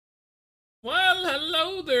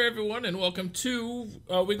Hello there, everyone, and welcome to.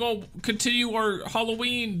 We're gonna continue our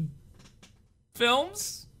Halloween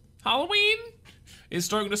films. Halloween? Is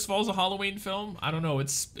Darkness Falls a Halloween film? I don't know.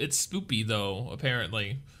 It's spoopy though.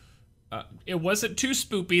 Apparently, it wasn't too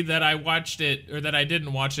spoopy that I watched it or that I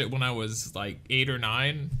didn't watch it when I was like 8 or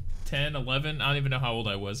 9, 10, 11. I don't even know how old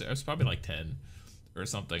I was. I was probably like 10 or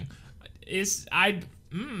something.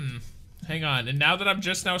 Hang on, and now that I'm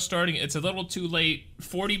just now starting, it's a little too late.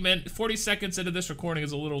 40 seconds into this recording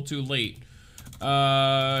is a little too late.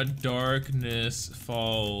 Darkness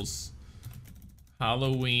Falls.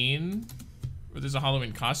 Halloween. Or there's a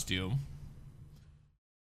Halloween costume.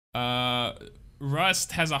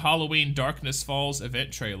 Rust has a Halloween Darkness Falls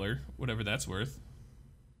event trailer, whatever that's worth.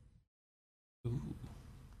 Ooh.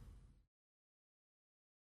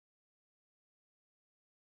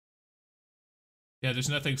 Yeah, there's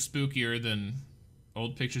nothing spookier than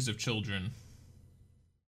old pictures of children.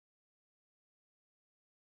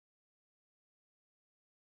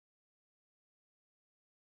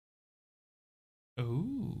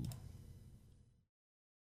 Ooh.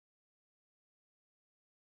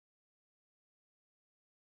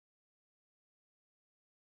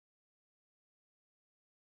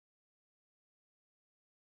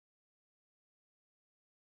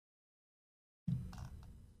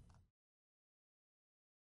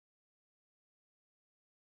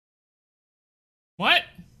 What?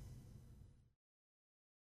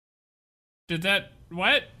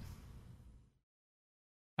 What?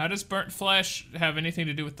 How does burnt flesh have anything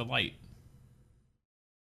to do with the light?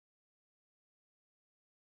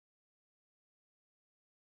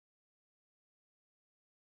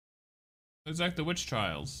 It's like the witch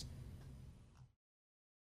trials.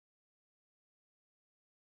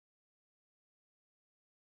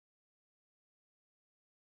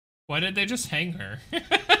 Why did they just hang her?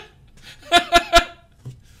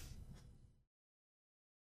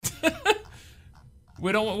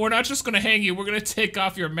 We're not just gonna hang you, we're gonna take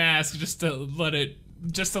off your mask just to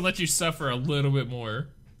let you suffer a little bit more.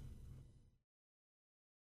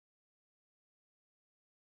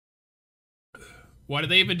 Why did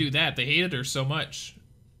they even do that? They hated her so much.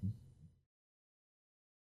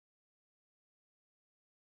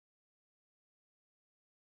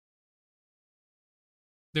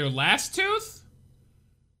 Their last tooth?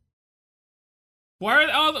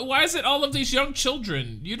 Why is it all of these young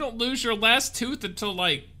children? You don't lose your last tooth until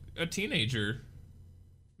like a teenager.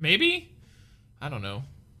 Maybe? I don't know.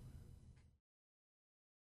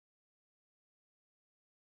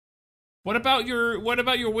 What about your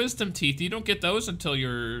wisdom teeth? You don't get those until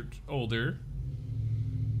you're older.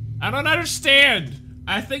 I don't understand.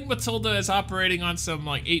 I think Matilda is operating on some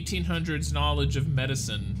like 1800s knowledge of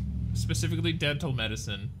medicine, specifically dental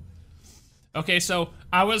medicine. Okay, so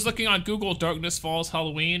I was looking on Google Darkness Falls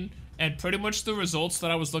Halloween, and pretty much the results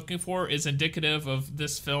that I was looking for is indicative of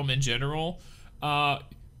this film in general. No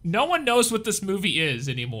one knows what this movie is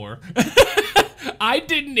anymore. I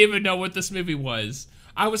didn't even know what this movie was.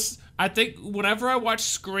 I think whenever I watched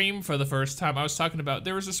Scream for the first time, I was talking about,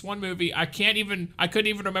 there was this one movie, I couldn't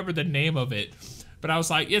even remember the name of it, but I was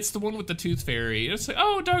like, it's the one with the Tooth Fairy. It's like,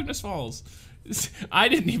 oh, Darkness Falls. I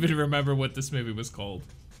didn't even remember what this movie was called.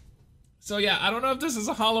 So yeah, I don't know if this is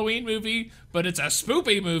a Halloween movie, but it's a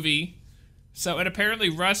spoopy movie. So, and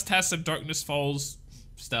apparently Rust has some Darkness Falls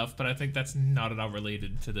stuff, but I think that's not at all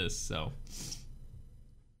related to this, so.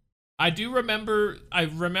 I remember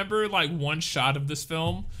like one shot of this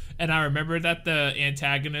film, and I remember that the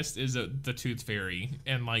antagonist is the Tooth Fairy,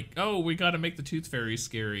 and like, oh, we gotta make the Tooth Fairy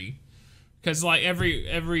scary. Cause like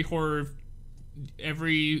every horror,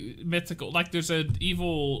 every mythical, like there's an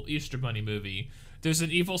evil Easter Bunny movie. There's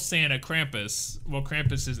an evil Santa, Krampus. Well,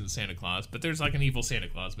 Krampus isn't Santa Claus, but there's like an evil Santa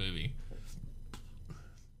Claus movie.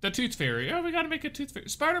 The Tooth Fairy. Oh, we gotta make a Tooth Fairy.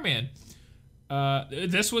 Spider-Man.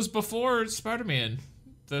 This was before Spider-Man,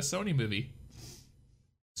 the Sony movie.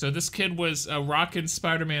 So this kid was rocking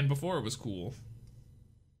Spider-Man before it was cool.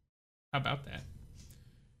 How about that?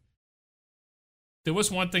 There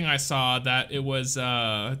was one thing I saw that it was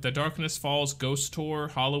the Darkness Falls Ghost Tour,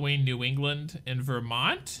 Halloween, New England, and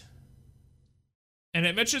Vermont. And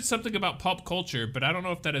it mentioned something about pop culture, but I don't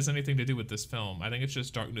know if that has anything to do with this film. I think it's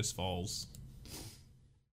just Darkness Falls.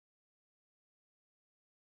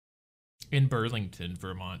 In Burlington,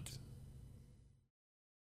 Vermont.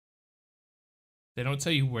 They don't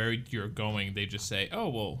tell you where you're going, they just say, oh,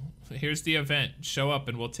 well, here's the event. Show up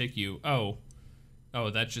and we'll take you. Oh,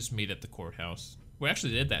 that's just meet at the courthouse. We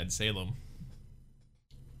actually did that in Salem.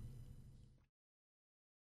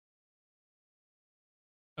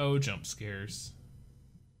 Oh, jump scares.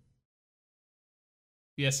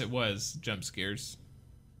 Yes, it was jump scares.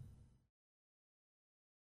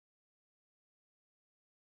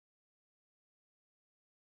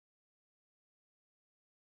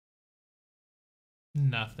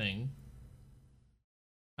 Nothing.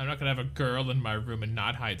 I'm not gonna have a girl in my room and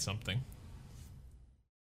not hide something.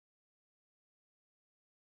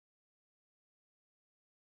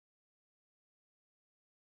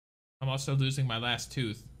 I'm also losing my last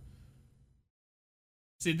tooth.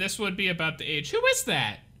 See, this would be about the age. Who is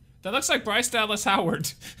that? That looks like Bryce Dallas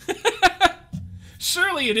Howard.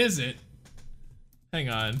 Surely it isn't. Hang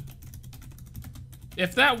on.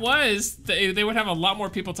 If that was, they would have a lot more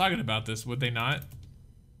people talking about this, would they not?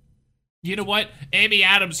 You know what? Amy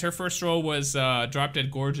Adams, her first role was Drop Dead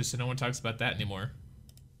Gorgeous, and no one talks about that anymore.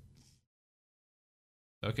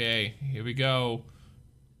 Okay, here we go.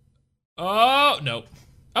 Oh, no.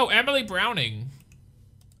 Oh, Emily Browning.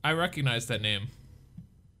 I recognize that name.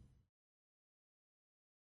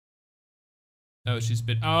 Oh, she's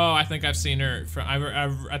been, oh, I think I've seen her from,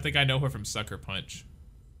 I think I know her from Sucker Punch.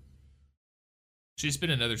 She's been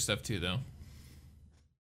in other stuff too, though.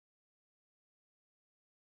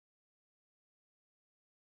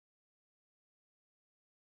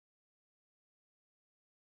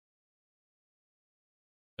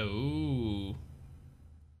 Oh.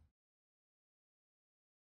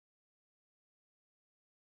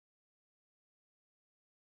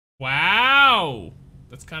 Wow.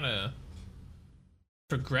 That's kind of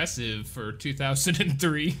progressive for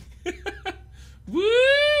 2003.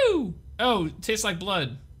 Woo! Oh, tastes like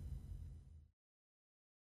blood.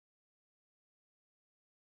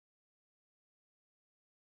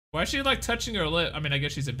 Why is she like touching her lip? I mean, I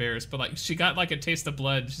guess she's embarrassed, but like she got like a taste of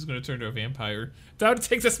blood. She's gonna turn into a vampire. That would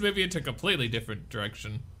take this movie into a completely different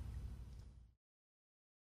direction.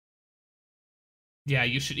 Yeah,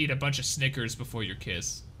 you should eat a bunch of Snickers before your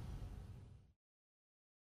kiss.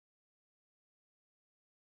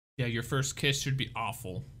 Yeah, your first kiss should be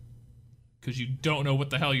awful. Because you don't know what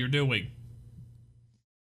the hell you're doing.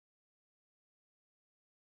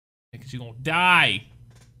 Because you're gonna die.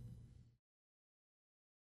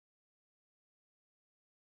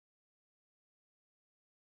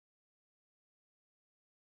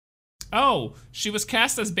 Oh, she was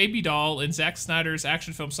cast as Baby Doll in Zack Snyder's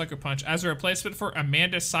action film Sucker Punch as a replacement for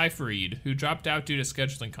Amanda Seyfried, who dropped out due to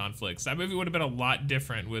scheduling conflicts. That movie would have been a lot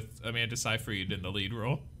different with Amanda Seyfried in the lead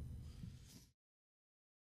role.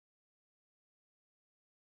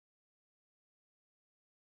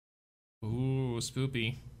 Ooh,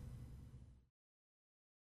 spoopy.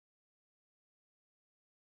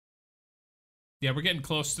 Yeah, we're getting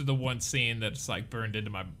close to the one scene that's like burned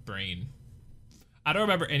into my brain. I don't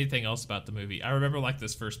remember anything else about the movie. I remember like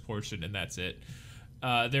this first portion and that's it.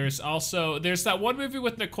 There's that one movie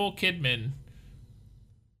with Nicole Kidman.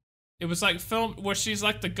 It was like film where she's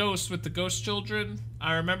like the ghost with the ghost children.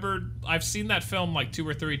 I remember, I've seen that film like 2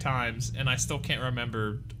 or 3 times and I still can't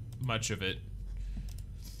remember much of it.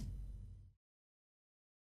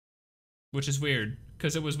 Which is weird,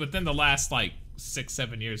 because it was within the last like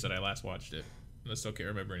 6-7 years that I last watched it. And I still can't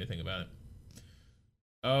remember anything about it.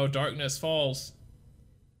 Oh, Darkness Falls.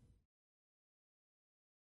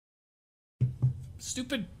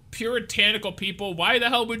 Stupid puritanical people. Why the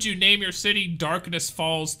hell would you name your city Darkness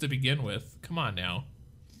Falls to begin with? Come on now.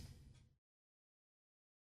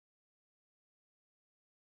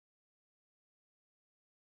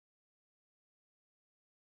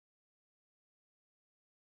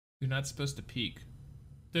 You're not supposed to peek.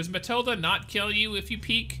 Does Matilda not kill you if you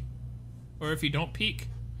peek? Or if you don't peek?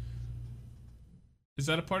 Is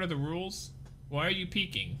that a part of the rules? Why are you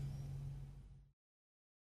peeking?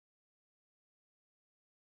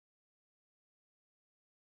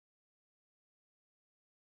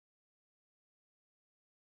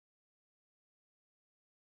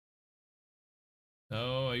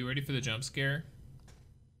 Oh, are you ready for the jump scare?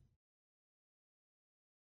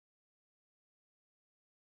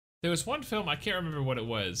 There was one film, I can't remember what it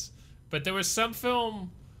was, but there was some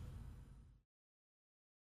film.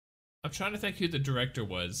 I'm trying to think who the director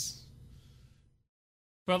was.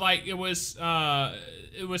 But like it was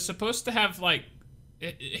supposed to have like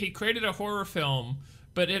he created a horror film,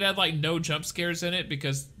 but it had like no jump scares in it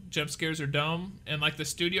because jump scares are dumb, and like the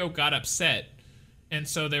studio got upset. And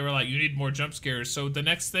so they were like, you need more jump scares. So the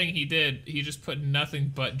next thing he did, he just put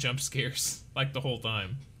nothing but jump scares, like the whole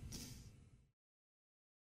time.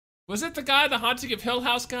 Was it the guy, the Haunting of Hill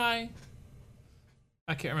House guy?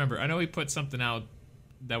 I can't remember. I know he put something out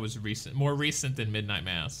that was recent, more recent than Midnight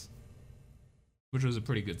Mass, which was a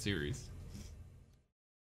pretty good series.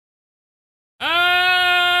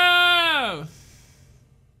 Oh!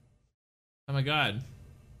 Oh my god.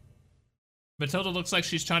 Matilda looks like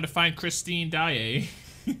she's trying to find Christine Daae.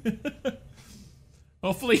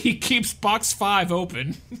 Hopefully he keeps box 5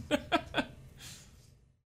 open.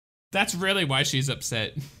 That's really why she's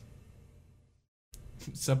upset.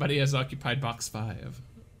 Somebody has occupied box 5.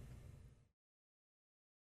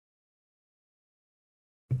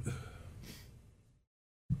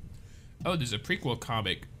 Oh, there's a prequel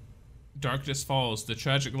comic. Darkness Falls, The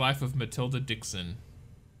Tragic Life of Matilda Dixon.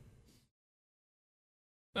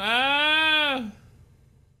 Ah!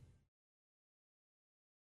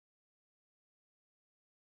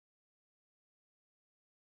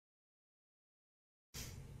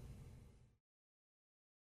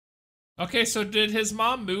 Okay, so did his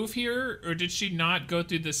mom move here, or did she not go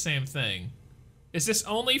through the same thing? Is this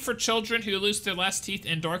only for children who lose their last teeth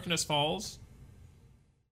in Darkness Falls?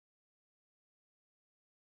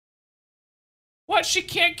 What? She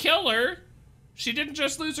can't kill her. She didn't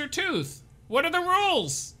just lose her tooth. What are the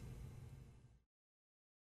rules?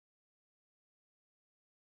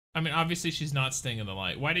 I mean, obviously she's not staying in the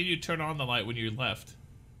light. Why did you turn on the light when you left?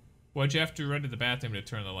 Why'd you have to run to the bathroom to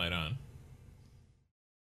turn the light on?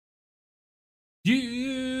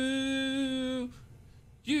 You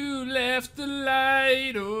left the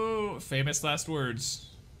light. Oh, famous last words.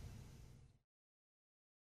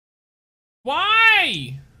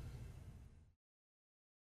 Why?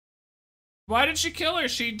 Why did she kill her?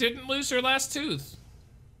 She didn't lose her last tooth.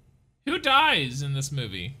 Who dies in this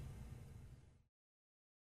movie?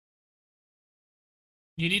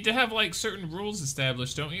 You need to have, like, certain rules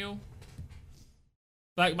established, don't you?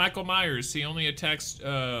 Like Michael Myers, he only attacks,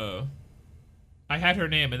 I had her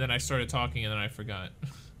name and then I started talking and then I forgot.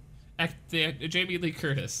 Jamie Lee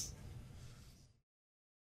Curtis.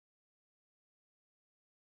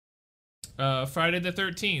 Friday the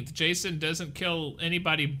 13th. Jason doesn't kill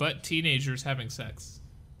anybody but teenagers having sex.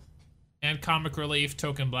 And comic relief,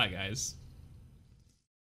 token black guys.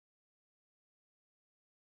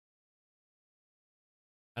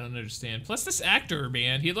 I don't understand. Plus this actor,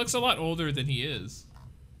 man, he looks a lot older than he is.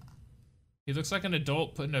 He looks like an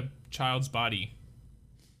adult put in a child's body.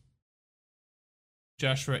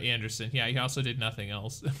 Joshua Anderson. Yeah, he also did nothing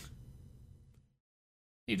else.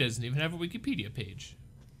 He doesn't even have a Wikipedia page.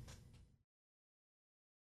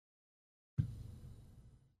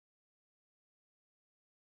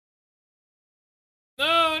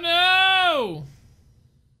 No, no!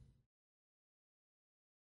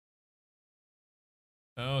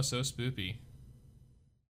 Oh, so spoopy.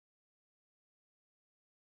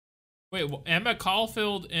 Wait, Emma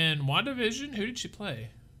Caulfield in WandaVision? Who did she play?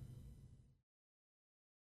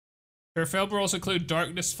 Her film roles include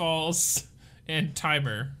Darkness Falls and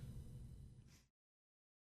Timer.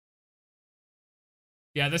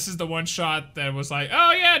 Yeah, this is the one shot that was like,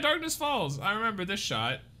 oh yeah, Darkness Falls. I remember this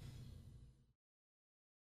shot.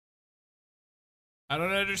 I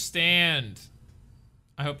don't understand.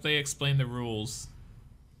 I hope they explain the rules.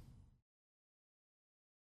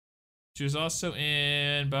 She was also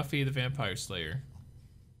in Buffy the Vampire Slayer.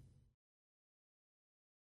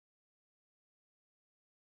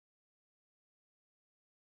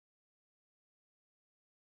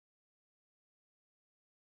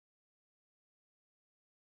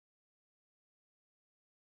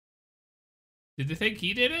 Did they think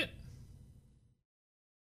he did it?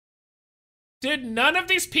 Did none of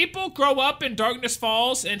these people grow up in Darkness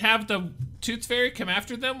Falls and have the Tooth Fairy come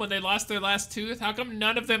after them when they lost their last tooth? How come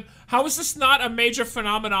none of them... How is this not a major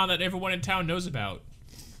phenomenon that everyone in town knows about?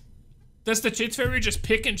 Does the Tooth Fairy just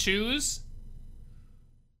pick and choose?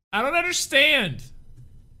 I don't understand.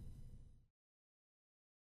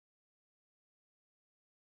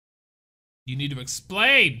 You need to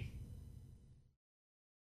explain.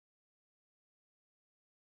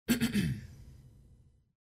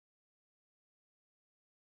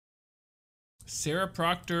 Sarah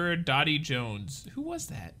Proctor, Dottie Jones. Who was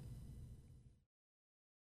that?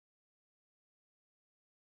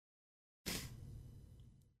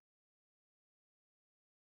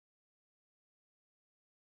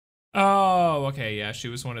 Oh, okay, yeah, she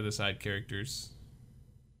was one of the side characters.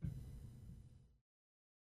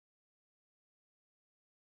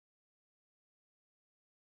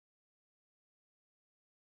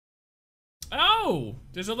 Oh,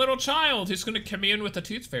 there's a little child who's gonna commune with the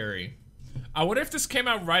Tooth Fairy. I wonder if this came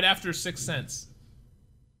out right after Sixth Sense.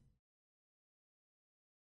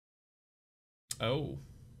 Oh.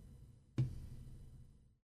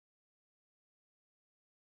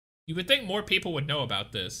 You would think more people would know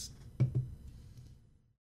about this.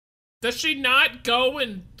 Does she not go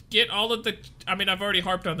and get all of the... I mean, I've already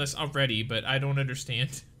harped on this already, but I don't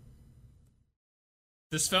understand.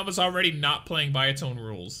 This film is already not playing by its own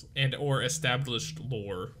rules and or established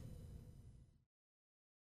lore.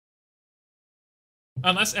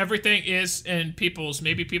 Unless everything is in people's...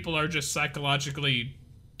 Maybe people are just psychologically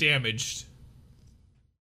damaged.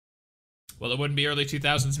 Well, it wouldn't be early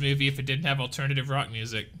 2000s movie if it didn't have alternative rock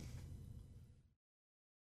music.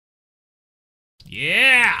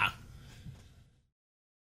 Yeah!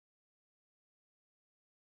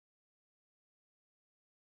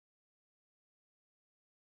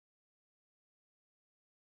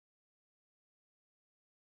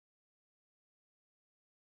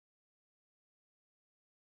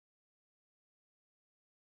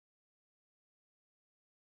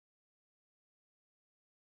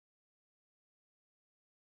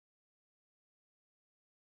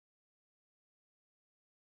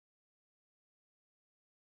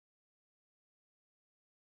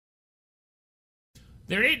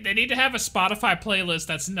 They need to have a Spotify playlist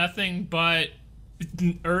that's nothing but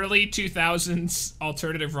early 2000s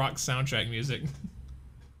alternative rock soundtrack music.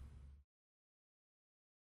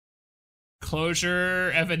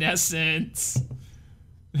 Closure, Evanescence,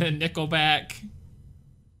 Nickelback.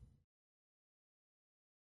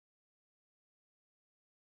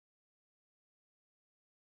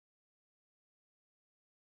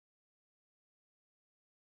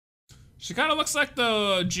 She kind of looks like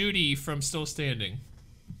the Judy from Still Standing.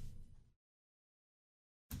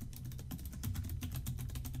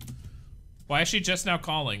 Why is she just now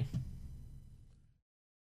calling?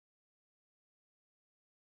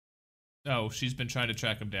 Oh, she's been trying to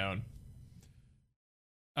track him down.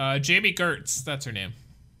 Jamie Gertz, that's her name.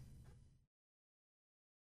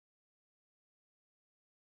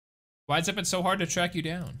 Why has it been so hard to track you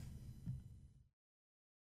down?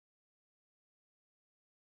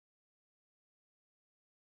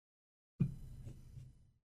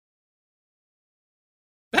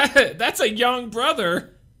 That's a young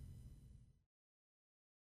brother.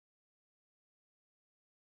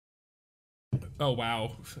 Oh,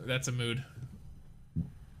 wow. That's a mood.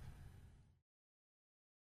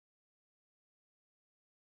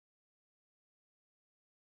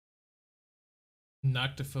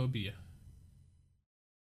 Noctophobia.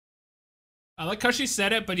 I like how she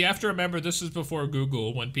said it, but you have to remember this was before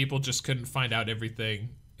Google, when people just couldn't find out everything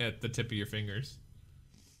at the tip of your fingers.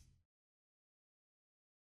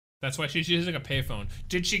 That's why she's using a payphone.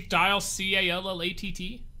 Did she dial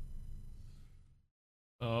CALLATT?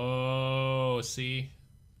 Oh, see.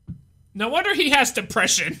 No wonder he has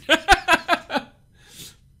depression.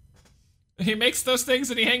 He makes those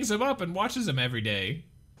things and he hangs them up and watches them every day.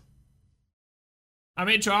 I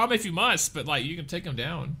mean, draw him if you must, but like, you can take him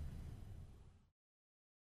down.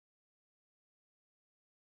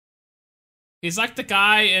 He's like the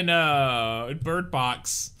guy in Bird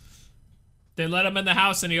Box. They let him in the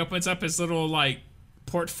house and he opens up his little like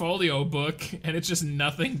portfolio book and it's just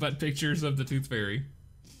nothing but pictures of the Tooth Fairy.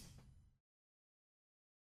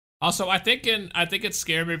 Also, I think it's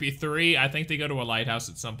Scary Movie 3, I think they go to a lighthouse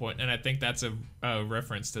at some point, and I think that's a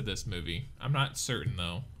reference to this movie. I'm not certain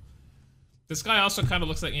though. This guy also kind of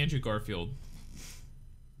looks like Andrew Garfield.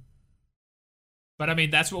 But I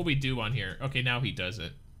mean, that's what we do on here. Okay, now he does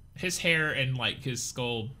it. His hair and like his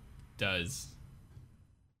skull does.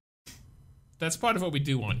 That's part of what we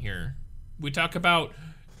do on here. We talk about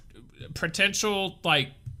potential like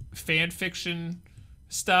fan fiction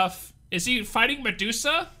stuff. Is he fighting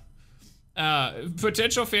Medusa?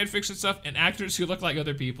 Potential fan fiction stuff and actors who look like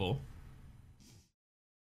other people.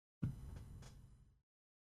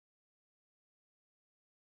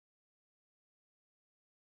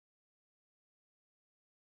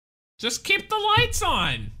 Just keep the lights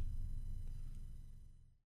on.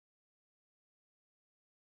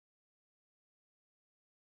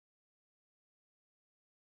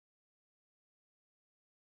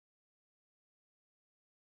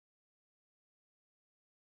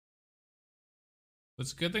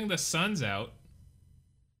 It's a good thing the sun's out.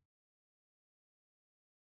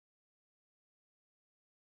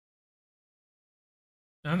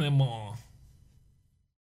 Animal.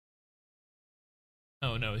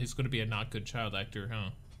 Oh no, he's gonna be a not good child actor, huh?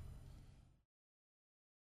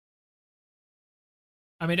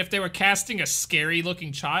 I mean, if they were casting a scary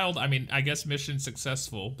looking child, I mean, I guess mission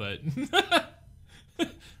successful, but...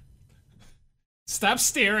 Stop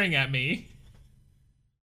staring at me.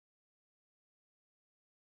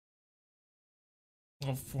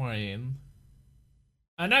 Oh, fine.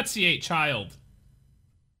 Enunciate, child.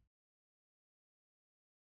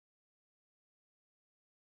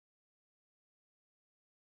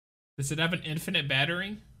 Does it have an infinite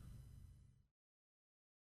battery?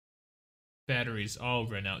 Batteries all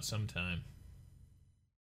run out sometime.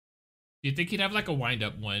 Do you think he'd have like a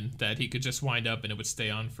wind-up one that he could just wind up and it would stay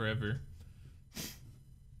on forever?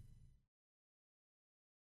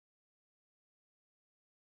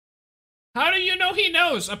 How do you know he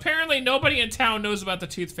knows? Apparently nobody in town knows about the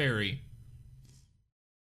Tooth Fairy.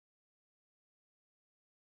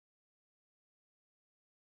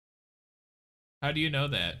 How do you know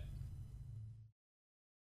that?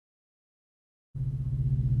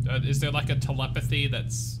 Is there like a telepathy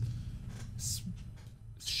that's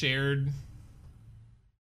shared?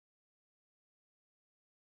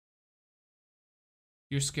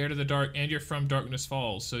 You're scared of the dark and you're from Darkness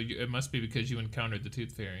Falls, so it must be because you encountered the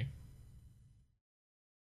Tooth Fairy.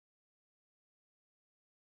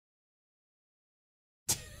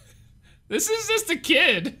 This is just a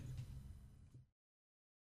kid.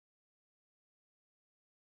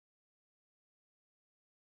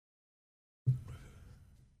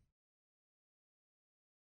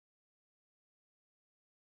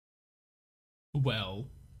 Well,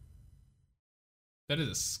 that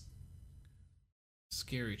is a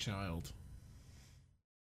scary child.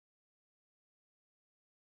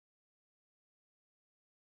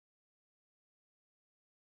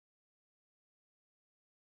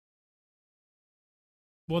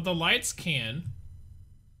 Well, the lights can.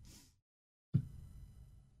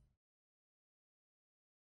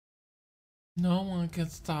 No one can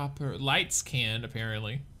stop her. Lights can,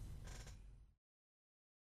 apparently.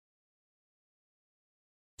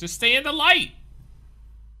 Just stay in the light.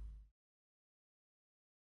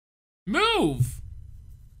 Move!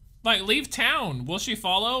 Like, leave town. Will she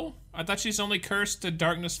follow? I thought she's only cursed to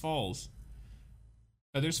Darkness Falls.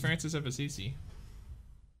 Oh, there's Francis of Assisi.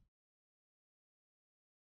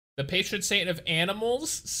 The patron saint of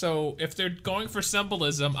animals? So, if they're going for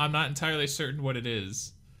symbolism, I'm not entirely certain what it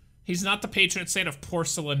is. He's not the patron saint of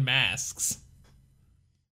porcelain masks.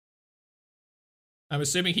 I'm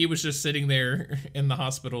assuming he was just sitting there in the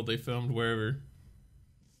hospital they filmed wherever.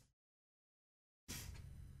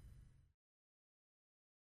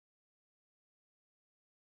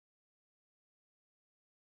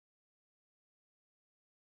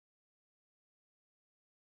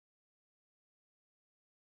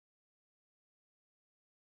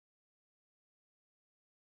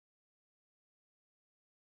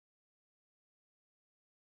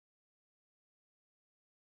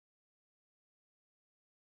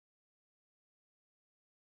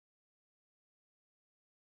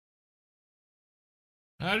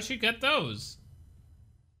 How did she get those?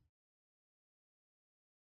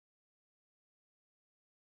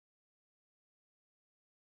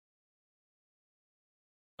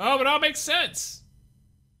 Oh, it all makes sense.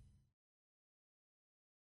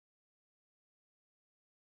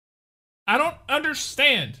 I don't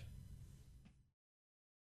understand.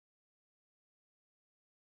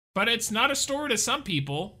 But it's not a store to some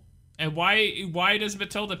people. And why does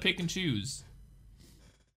Matilda pick and choose?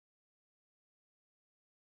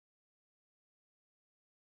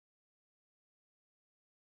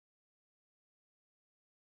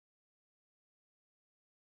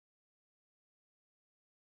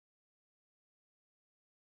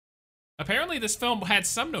 Apparently this film had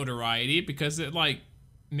some notoriety because it, like,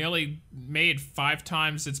 nearly made 5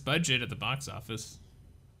 times its budget at the box office.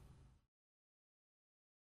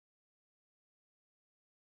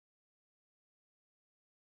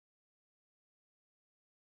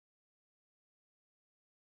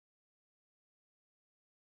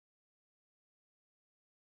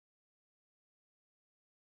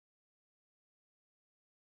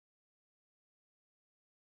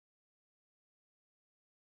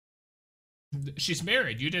 She's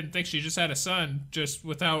married. You didn't think she just had a son just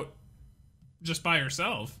by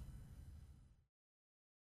herself.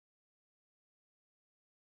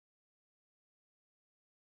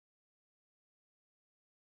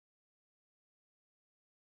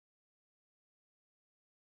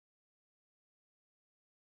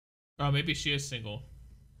 Oh, maybe she is single.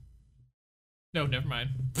 No, never mind.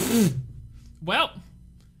 Well,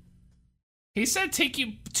 he said take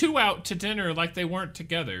you 2 out to dinner like they weren't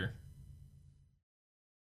together.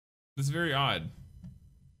 It's very odd.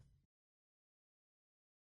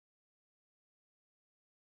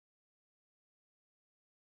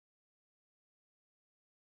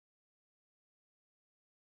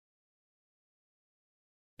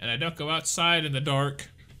 And I don't go outside in the dark.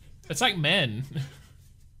 It's like men.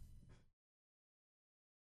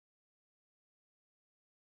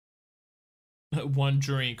 One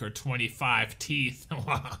drink or 25 teeth.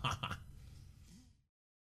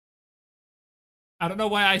 I don't know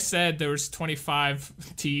why I said there was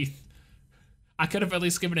 25 teeth. I could have at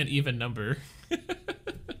least given an even number.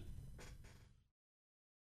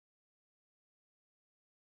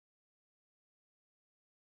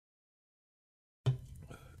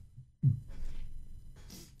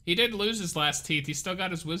 He didn't lose his last teeth. He still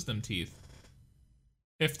got his wisdom teeth.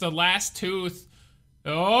 If the last tooth...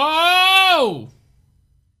 Oh!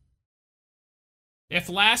 If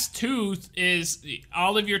last tooth is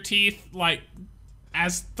all of your teeth, like,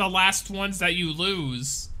 as the last ones that you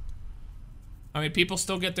lose. I mean, people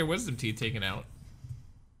still get their wisdom teeth taken out.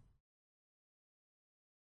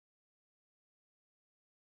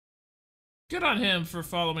 Good on him for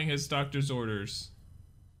following his doctor's orders.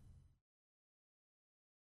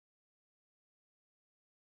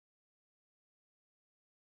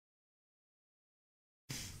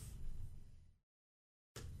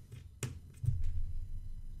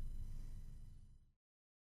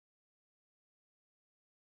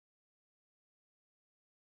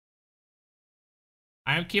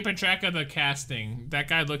 I'm keeping track of the casting. That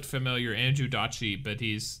guy looked familiar, Andrew Dachi, but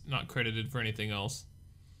he's not credited for anything else.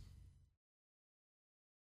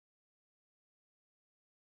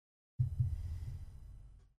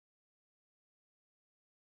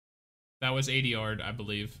 That was Adiyard, I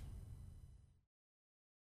believe.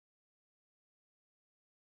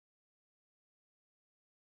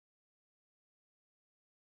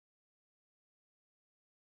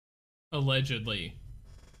 Allegedly.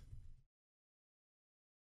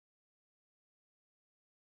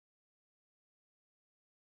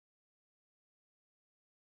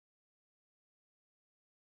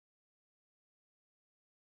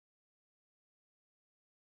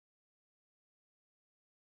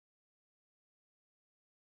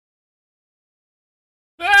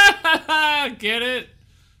 Get it?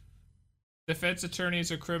 Defense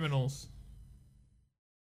attorneys are criminals.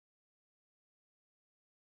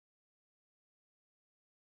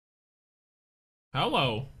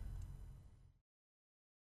 Hello.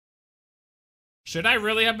 Should I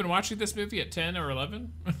really have been watching this movie at 10 or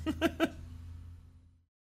 11?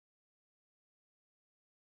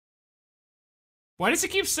 Why does he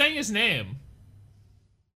keep saying his name?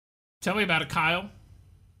 Tell me about it, Kyle.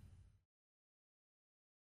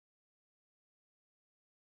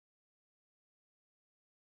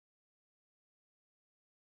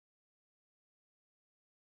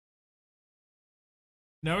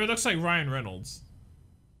 No, he looks like Ryan Reynolds.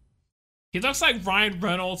 He looks like Ryan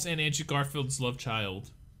Reynolds and Andrew Garfield's love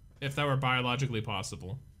child, if that were biologically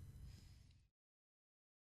possible.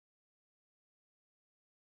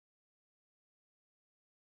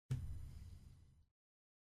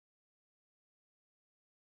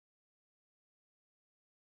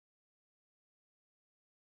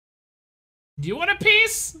 Do you want a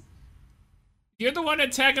piece? You're the one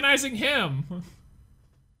antagonizing him.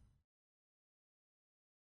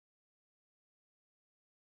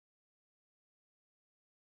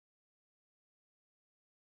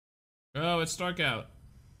 Oh, it's dark out.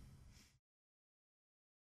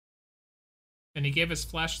 And he gave his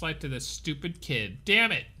flashlight to this stupid kid.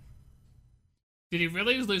 Damn it! Did he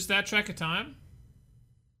really lose that track of time?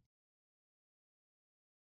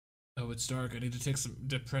 Oh, it's dark. I need to take some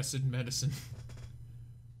depressant medicine.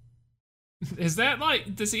 Is that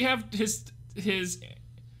like, does he have his does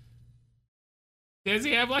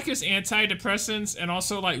he have like his antidepressants and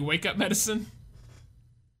also like wake up medicine?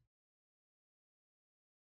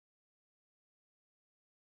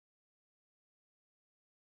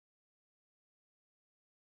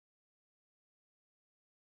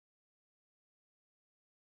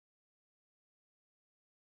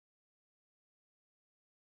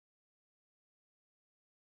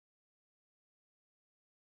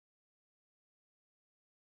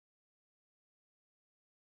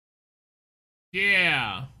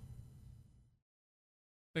 Yeah.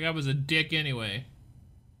 Like I was a dick anyway.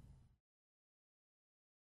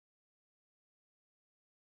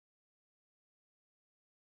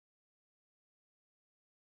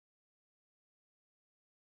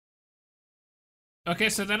 Okay,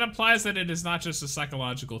 so that implies that it is not just a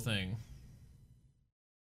psychological thing.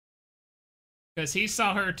 Because he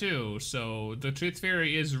saw her too, so the Tooth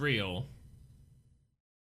Fairy is real.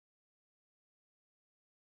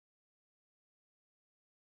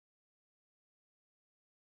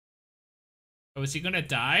 Oh, is he gonna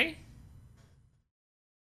die?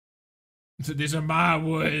 These are my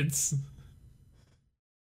woods.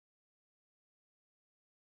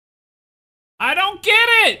 I don't get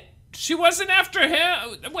it! She wasn't after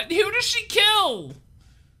him. What, who does she kill?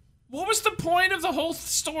 What was the point of the whole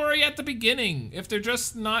story at the beginning if they're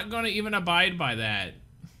just not gonna even abide by that?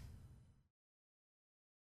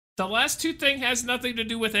 The last two thing has nothing to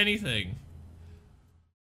do with anything.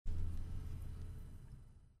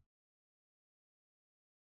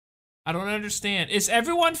 I don't understand. Is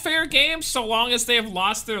everyone fair game so long as they have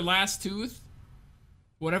lost their last tooth?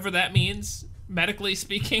 Whatever that means, medically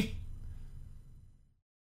speaking.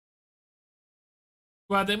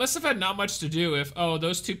 Well, they must have had not much to do if, oh,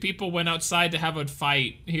 those two people went outside to have a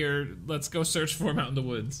fight. Here, let's go search for him out in the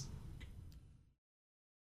woods.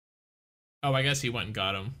 Oh, I guess he went and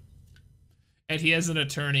got him. And he has an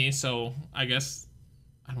attorney, so I guess,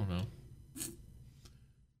 I don't know.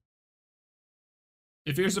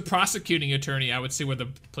 If he was a prosecuting attorney, I would see where the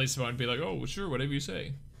police would be like, oh, sure, whatever you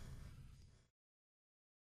say.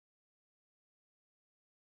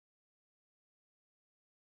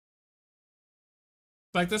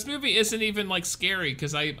 Like, this movie isn't even, like, scary,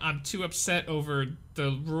 because I'm too upset over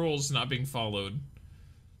the rules not being followed.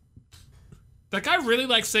 That guy really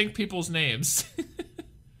likes saying people's names.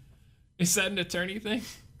 Is that an attorney thing?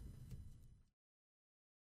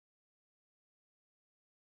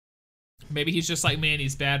 Maybe he's just like, man,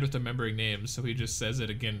 he's bad with remembering names, so he just says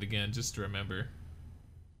it again and again just to remember.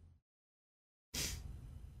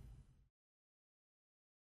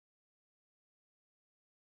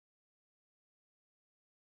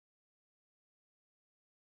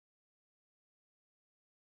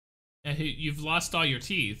 And you've lost all your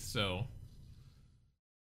teeth, so...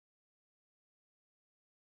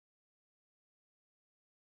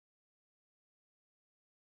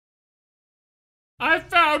 I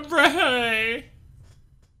found Ray!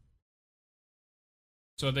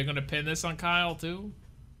 So are they gonna pin this on Kyle, too?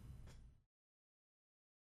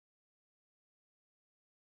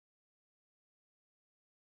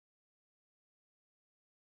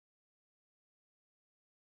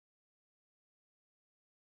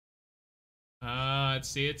 Let's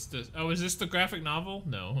see, it's the... Oh, is this the graphic novel?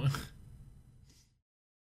 No.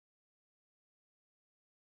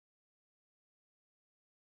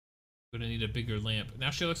 Gonna need a bigger lamp. Now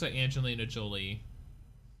she looks like Angelina Jolie.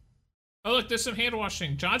 Oh, look, there's some hand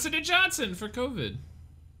washing. Johnson & Johnson for COVID.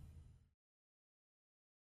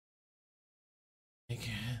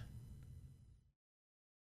 Okay.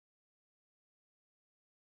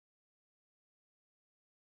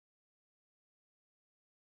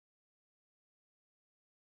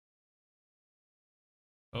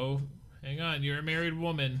 Oh, hang on. You're a married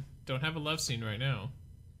woman. Don't have a love scene right now.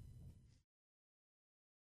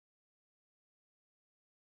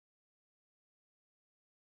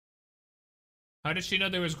 How did she know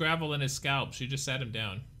there was gravel in his scalp? She just sat him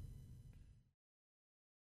down.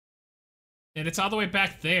 And it's all the way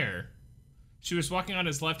back there. She was walking on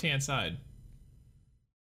his left-hand side.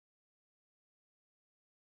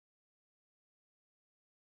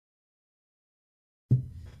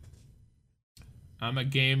 I'm a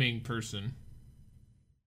gaming person.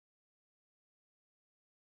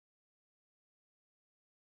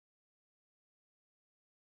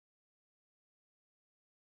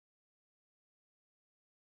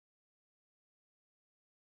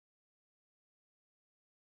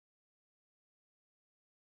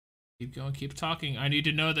 Keep going, keep talking. I need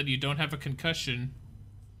to know that you don't have a concussion.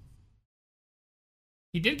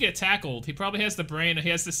 He did get tackled. He probably has the brain, he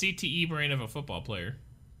has the CTE brain of a football player.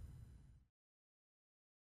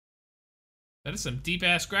 That is some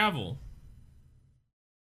deep-ass gravel.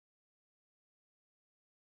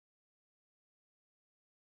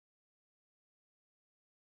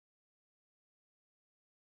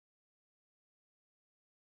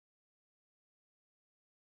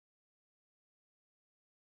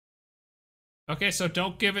 Okay, so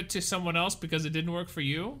don't give it to someone else because it didn't work for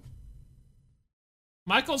you?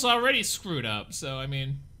 Michael's already screwed up, so I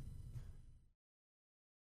mean...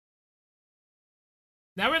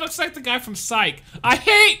 Now he looks like the guy from Psych. I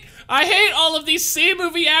hate all of these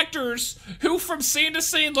C-movie actors who from scene to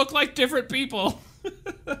scene look like different people.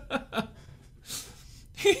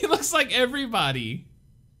 He looks like everybody.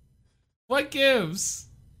 What gives?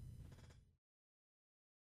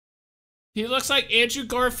 He looks like Andrew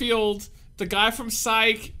Garfield, the guy from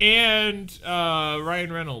Psych, and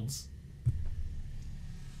Ryan Reynolds.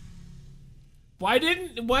 Why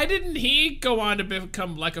didn't he go on to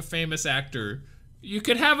become like a famous actor? You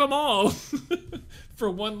could have them all for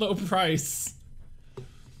one low price.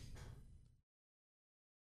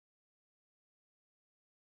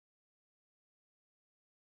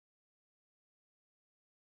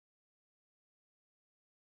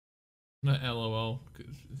 Not LOL.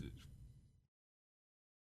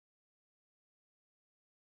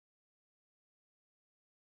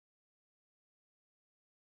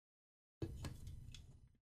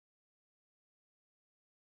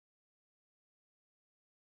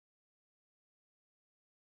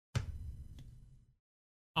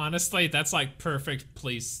 Honestly, that's like perfect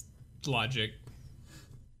police logic.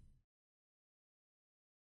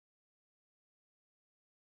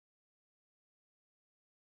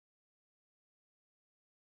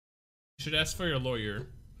 You should ask for your lawyer.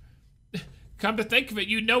 Come to think of it,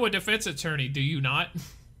 you know a defense attorney, do you not?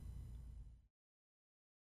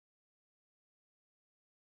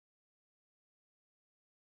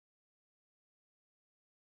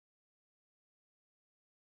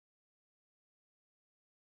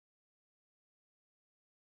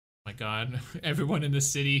 My God, everyone in the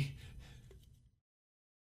city.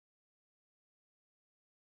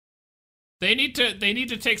 They need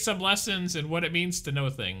to take some lessons in what it means to know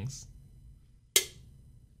things.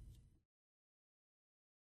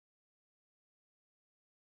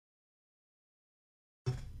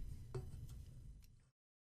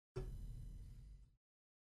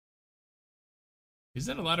 He's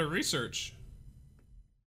done a lot of research.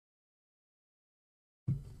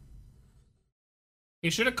 He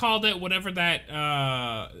should have called it whatever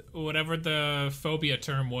that, whatever the phobia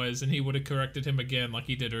term was, and he would have corrected him again like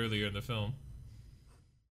he did earlier in the film.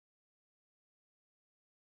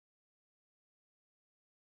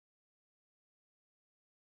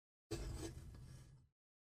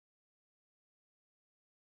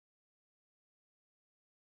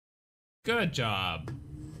 Good job.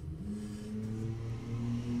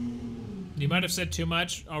 You might have said too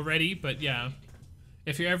much already, but yeah.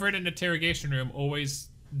 If you're ever in an interrogation room, always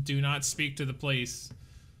do not speak to the police.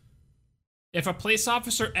 If a police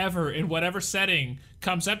officer ever, in whatever setting,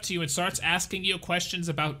 comes up to you and starts asking you questions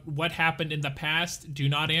about what happened in the past, do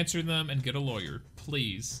not answer them and get a lawyer,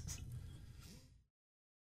 please.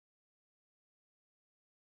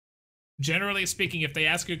 Generally speaking, if they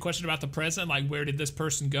ask you a question about the present, like where did this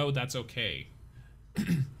person go, that's okay.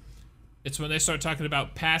 It's when they start talking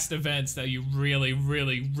about past events that you really,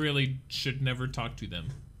 really, really should never talk to them.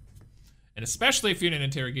 And especially if you're in an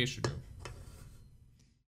interrogation room.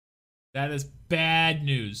 That is bad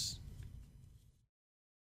news.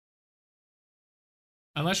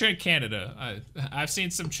 Unless you're in Canada. I've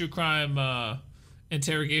seen some true crime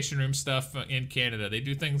interrogation room stuff in Canada. They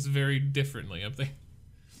do things very differently.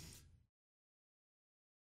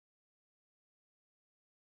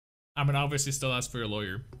 I mean, obviously still ask for your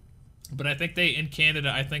lawyer. But I think in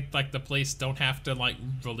Canada, I think, like, the police don't have to, like,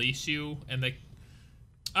 release you, and they...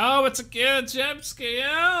 Oh, it's a good jump scare.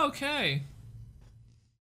 Yeah, okay.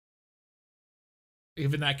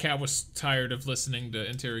 Even that cat was tired of listening to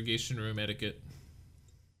interrogation room etiquette.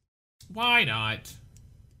 Why not?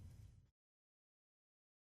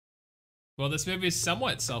 Well, this movie is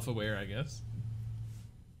somewhat self-aware, I guess.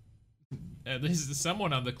 At least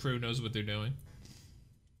someone on the crew knows what they're doing.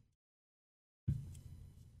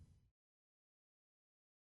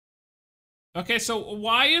 Okay, so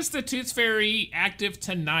why is the Tooth Fairy active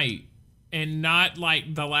tonight and not,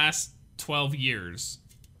 like, the last 12 years?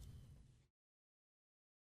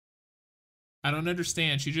 I don't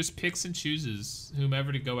understand. She just picks and chooses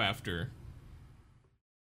whomever to go after.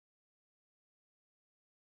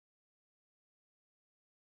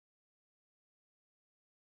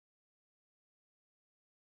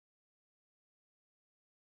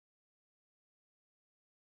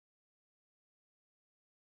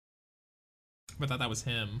 I thought that was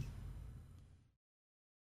him.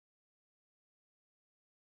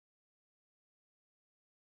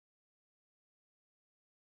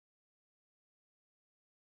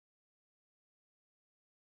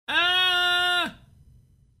 Ah!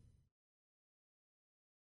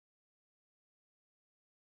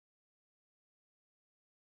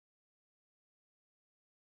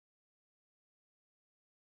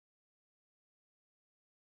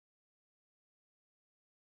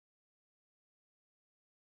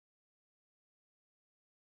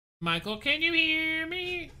 Michael, can you hear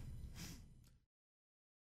me?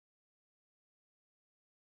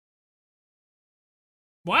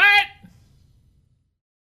 What?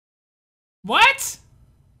 What?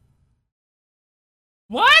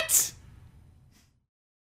 What?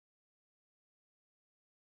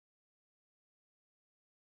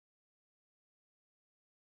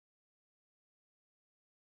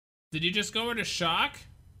 Did you just go into shock?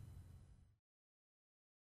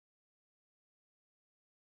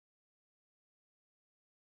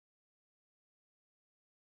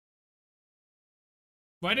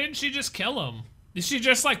 Why didn't she just kill him? Is she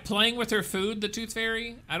just, like, playing with her food, the Tooth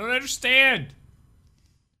Fairy? I don't understand.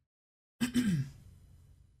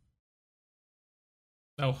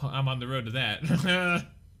 Oh, I'm on the road to that.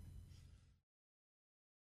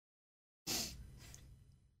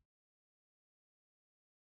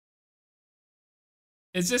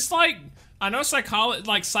 Is this like, I know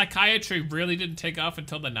psychiatry really didn't take off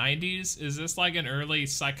until the 90s. Is this like an early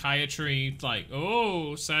psychiatry, like,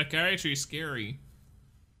 oh, psychiatry is scary?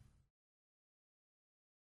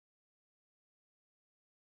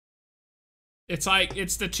 It's like,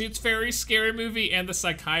 it's the Tooth Fairy scary movie and the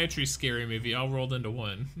psychiatry scary movie all rolled into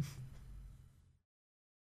one.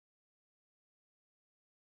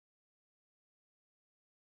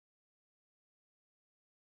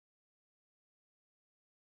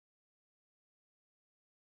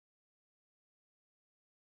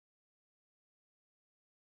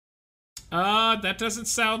 That doesn't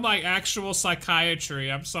sound like actual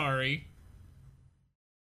psychiatry. I'm sorry.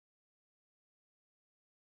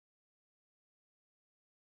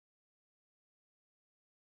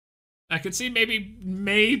 I could see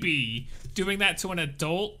maybe doing that to an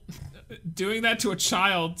adult. Doing that to a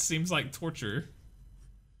child seems like torture.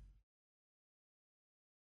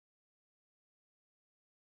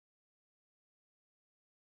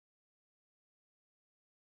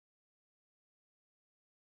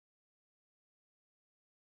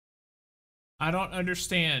 I don't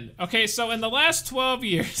understand. Okay, so in the last 12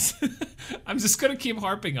 years, I'm just gonna keep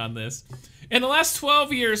harping on this. In the last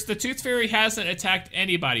 12 years, the Tooth Fairy hasn't attacked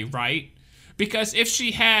anybody, right? Because if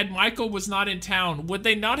she had, Michael was not in town, would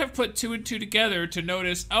they not have put two and two together to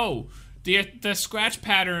notice, oh, the scratch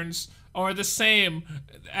patterns are the same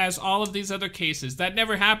as all of these other cases? That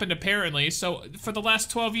never happened, apparently, so for the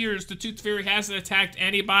last 12 years, the Tooth Fairy hasn't attacked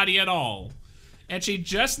anybody at all. And she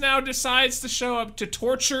just now decides to show up to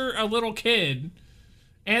torture a little kid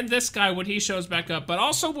and this guy when he shows back up, but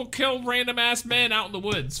also will kill random ass men out in the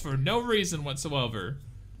woods for no reason whatsoever.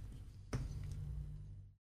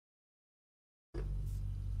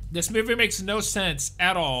 This movie makes no sense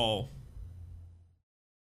at all.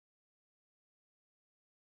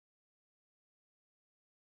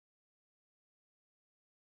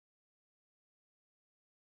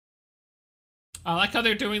 I like how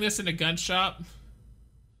they're doing this in a gun shop.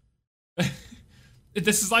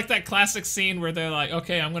 This is like that classic scene where they're like,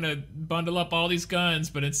 okay, I'm gonna bundle up all these guns,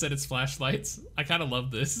 but instead it's flashlights. I kind of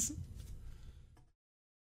love this.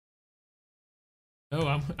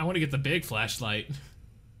 Oh, I want to get the big flashlight.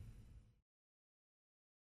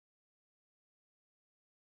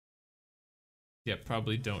 Yeah,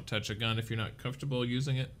 probably don't touch a gun if you're not comfortable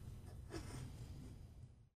using it.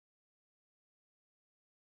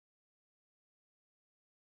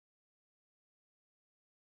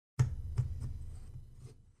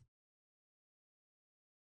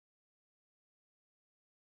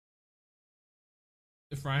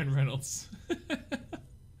 If Ryan Reynolds.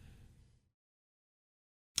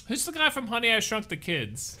 Who's the guy from Honey, I Shrunk the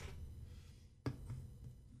Kids?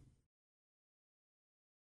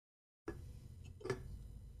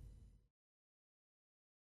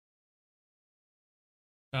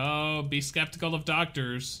 Oh, be skeptical of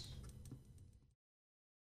doctors.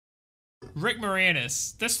 Rick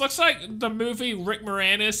Moranis. This looks like the movie Rick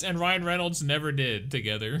Moranis and Ryan Reynolds never did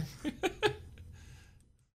together.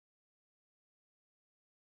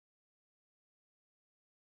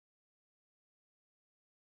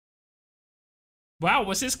 Wow,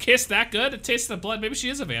 was his kiss that good? It tastes the blood. Maybe she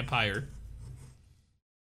is a vampire.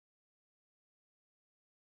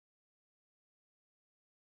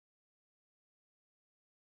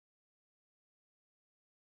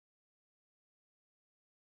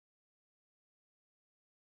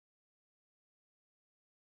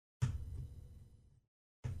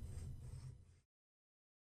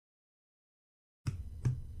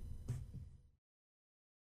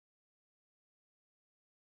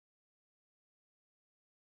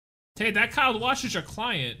 Hey, that Kyle Walsh is your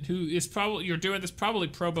client, who is probably, you're doing this probably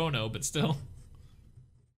pro bono, but still.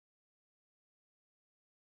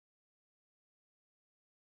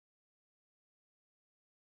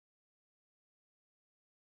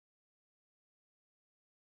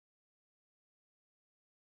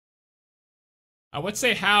 I would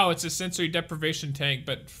say how, it's a sensory deprivation tank,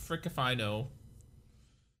 but frick if I know.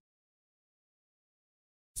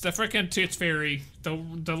 It's the frickin' Tooth Fairy.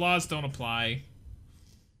 The laws don't apply.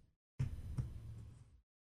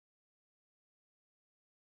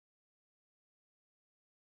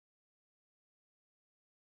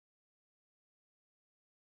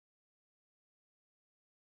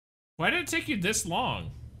 Why did it take you this long?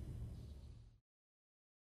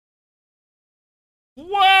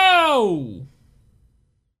 Whoa!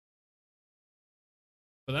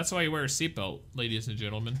 But that's why you wear a seatbelt, ladies and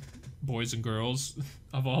gentlemen. Boys and girls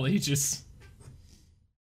of all ages.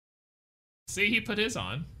 See, he put his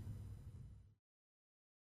on.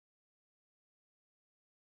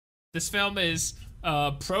 This film is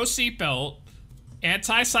pro seatbelt,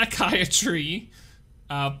 anti-psychiatry,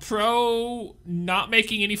 pro not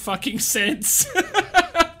making any fucking sense.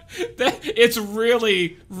 It's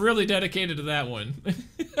really, really dedicated to that one.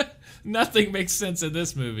 Nothing makes sense in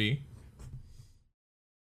this movie.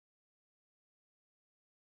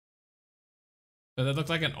 But that looked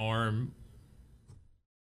like an arm.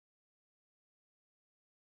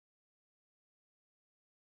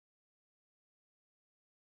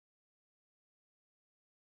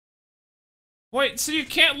 Wait, so you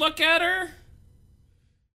can't look at her?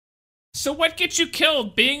 So what gets you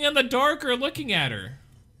killed? Being in the dark or looking at her?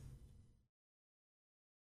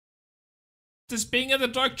 Does being in the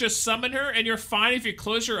dark just summon her and you're fine if you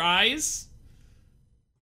close your eyes?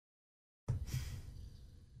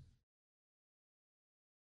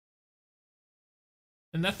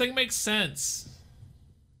 And nothing makes sense.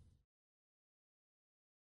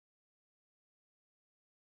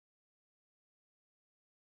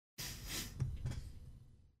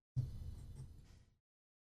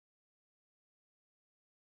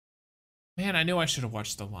 Man, I knew I should have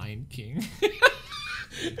watched The Lion King.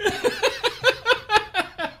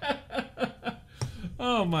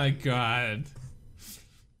 Oh my god.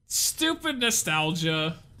 Stupid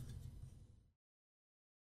nostalgia.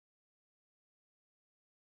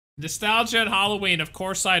 Nostalgia and Halloween, of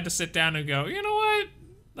course I had to sit down and go, you know what?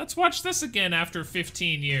 Let's watch this again after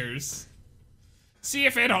 15 years. See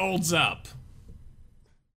if it holds up.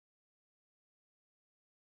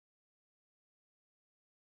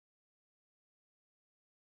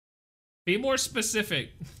 Be more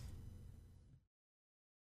specific.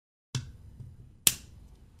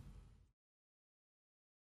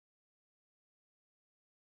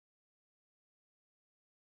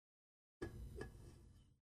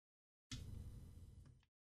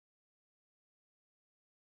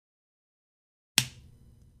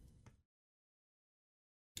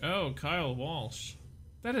 Oh, Kyle Walsh.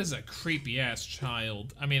 That is a creepy ass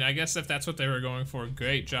child. I mean, I guess if that's what they were going for,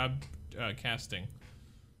 great job casting.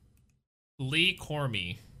 Lee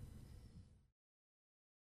Cormie.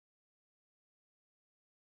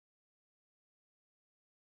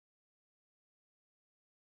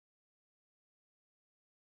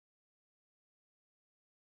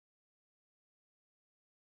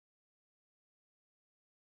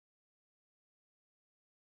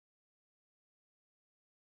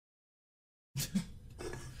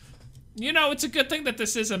 You know, it's a good thing that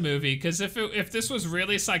this is a movie, because if this was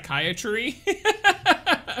really psychiatry,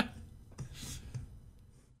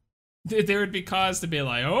 there would be cause to be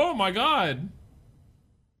like, oh my god.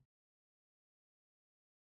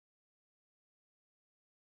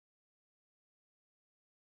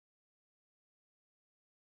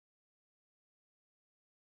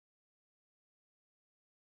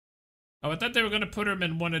 Oh, I thought they were gonna put him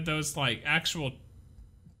in one of those, like, actual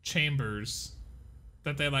chambers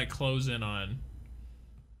that they, like, close in on.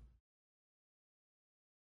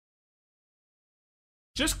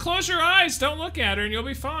 Just close your eyes, don't look at her, and you'll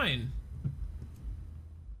be fine.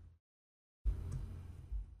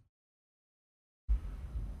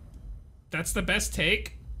 That's the best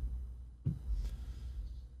take?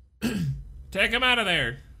 Take him out of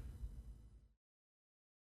there.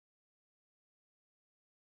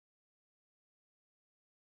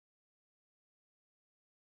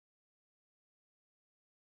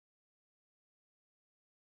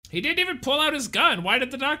 He didn't even pull out his gun. Why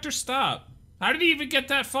did the doctor stop? How did he even get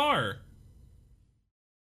that far?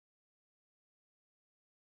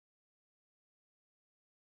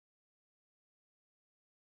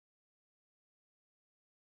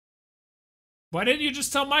 Why didn't you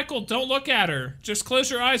just tell Michael, don't look at her? Just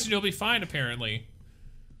close your eyes and you'll be fine, apparently.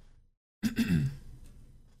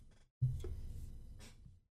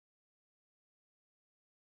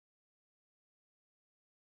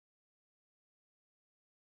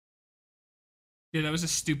 Yeah, that was a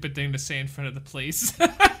stupid thing to say in front of the police.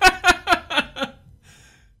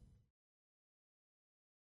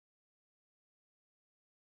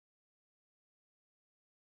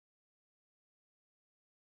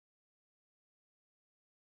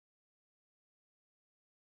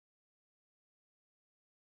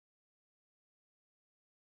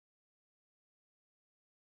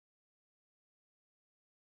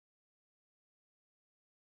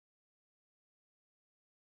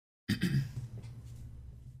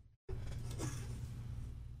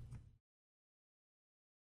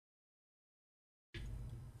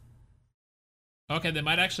 Okay, they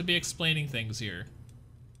might actually be explaining things here.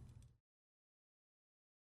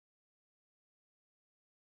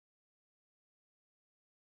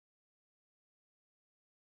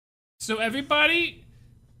 So everybody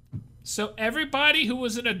who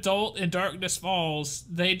was an adult in Darkness Falls,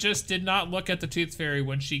 they just did not look at the Tooth Fairy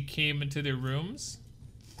when she came into their rooms?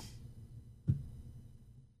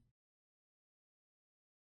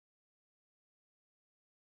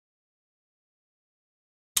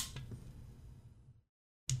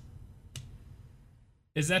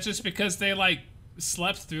 Is that just because they, like,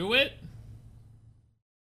 slept through it?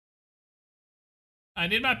 I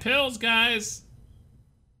need my pills, guys.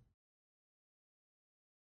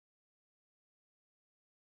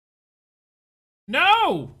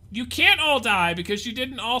 No! You can't all die because you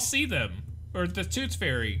didn't all see them. Or the Tooth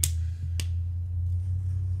Fairy.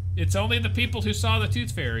 It's only the people who saw the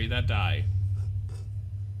Tooth Fairy that die.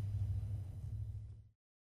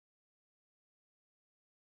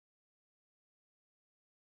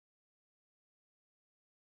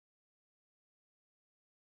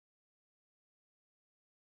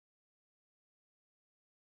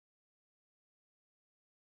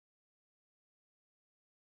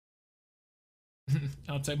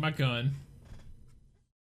 I'll take my gun.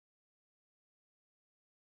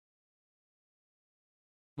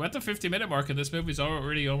 We're at the 50-minute mark and this movie's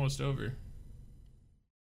already almost over.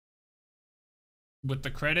 With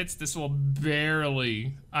the credits, this will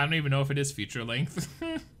barely... I don't even know if it is feature length.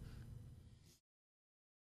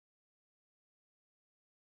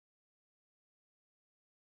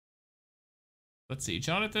 Let's see,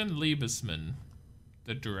 Jonathan Liebesman,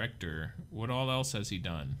 the director. What all else has he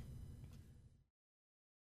done?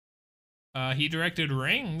 He directed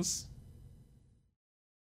Rings.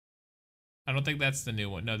 I don't think that's the new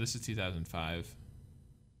one. No, this is 2005.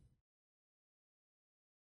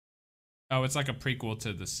 Oh, it's like a prequel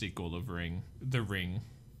to the sequel of The Ring.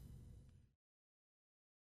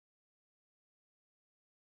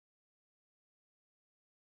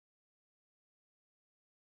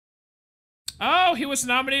 Oh, he was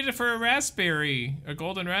nominated for a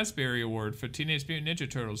Golden Raspberry Award for Teenage Mutant Ninja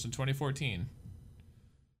Turtles in 2014.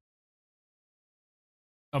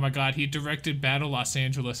 Oh my god, he directed Battle Los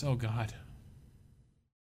Angeles. Oh god.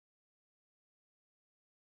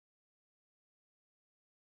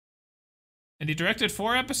 And he directed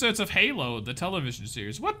 4 episodes of Halo, the television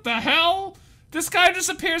series. What the hell? This guy just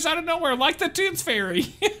appears out of nowhere like the Tooth Fairy.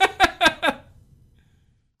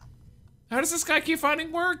 How does this guy keep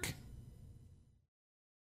finding work?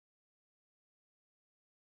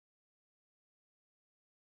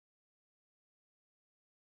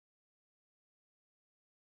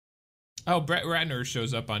 Oh, Brett Ratner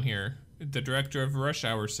shows up on here. The director of Rush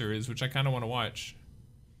Hour series, which I kind of want to watch.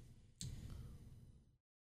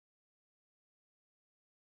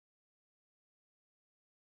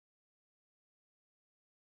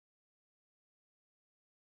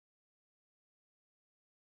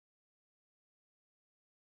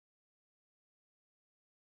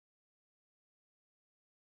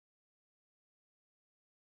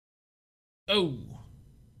 Oh.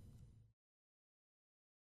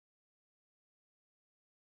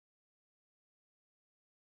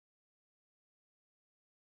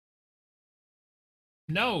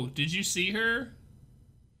 No, did you see her?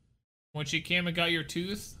 When she came and got your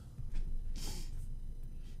tooth?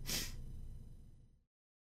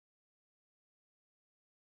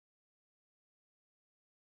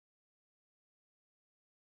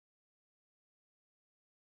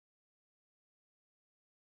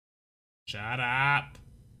 Shut up.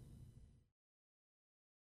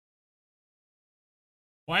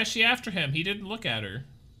 Why is she after him? He didn't look at her.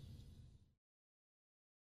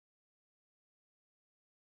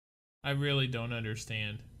 I really don't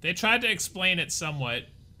understand. They tried to explain it somewhat,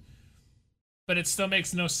 but it still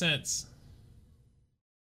makes no sense.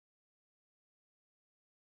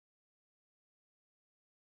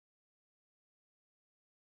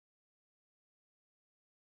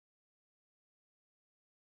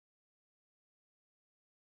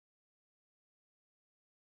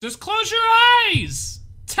 Just close your eyes!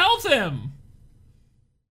 Tell them!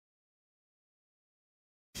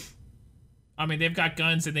 I mean, they've got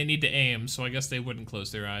guns and they need to aim, so I guess they wouldn't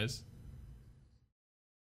close their eyes.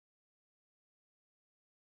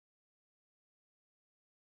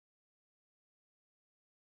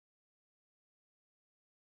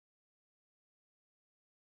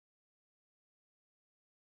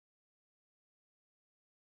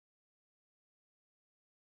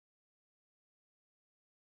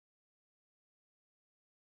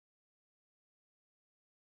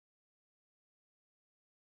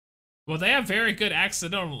 Well, they have very good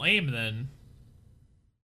accidental aim then.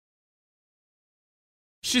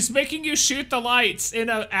 She's making you shoot the lights in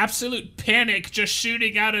an absolute panic, just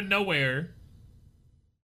shooting out of nowhere.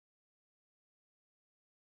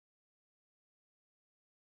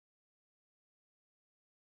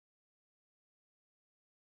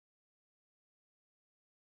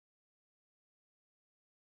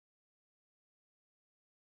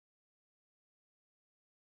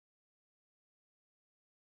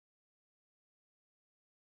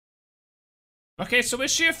 Okay, so is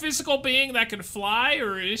she a physical being that can fly,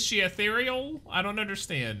 or is she ethereal? I don't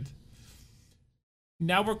understand.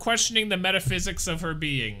 Now we're questioning the metaphysics of her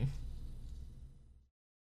being.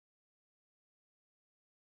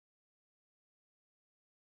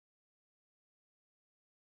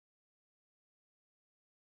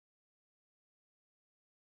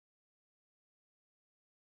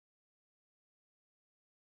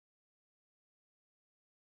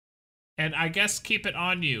 And I guess keep it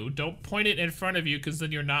on you. Don't point it in front of you, because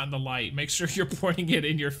then you're not in the light. Make sure you're pointing it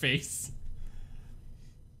in your face.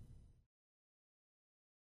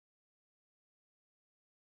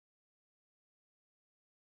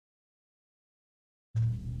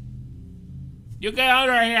 You get out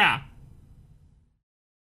of here!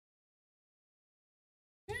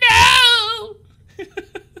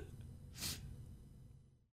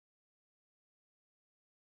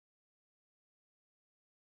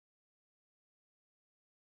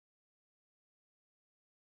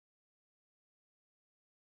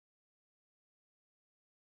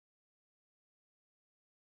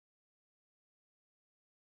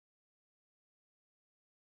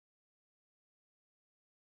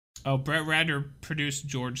 Oh, Brett Ratner produced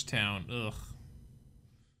Georgetown. Ugh.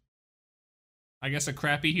 I guess a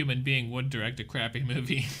crappy human being would direct a crappy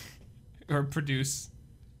movie. Or produce.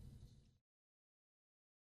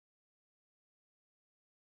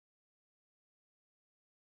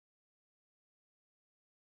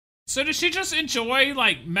 So does she just enjoy,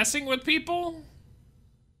 like, messing with people?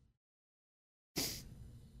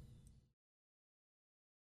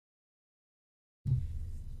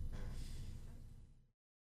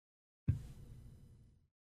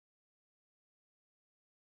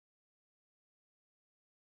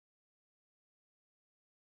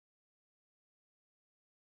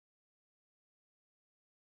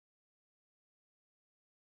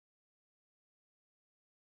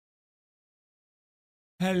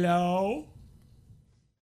 Hello?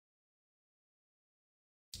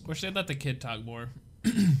 Wish they'd let the kid talk more.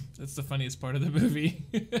 That's the funniest part of the movie.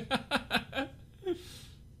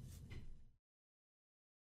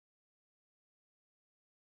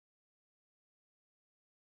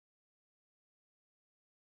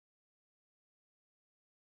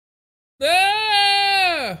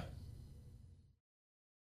 Ah!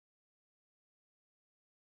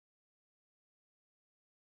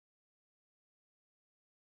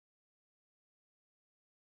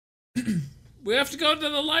 We have to go to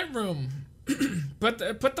the light room. Put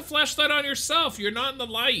the flashlight on yourself. You're not in the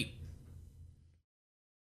light.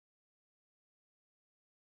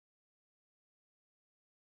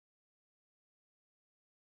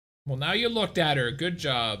 Well, now you looked at her. Good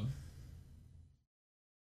job.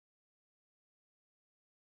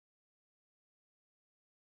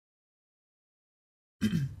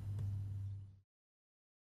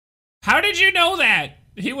 How did you know that?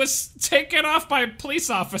 He was taken off by police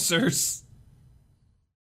officers.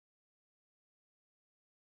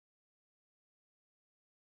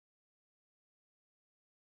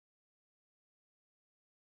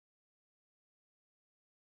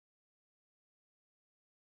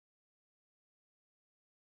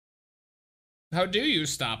 How do you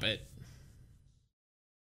stop it?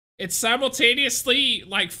 It's simultaneously,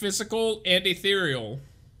 like, physical and ethereal.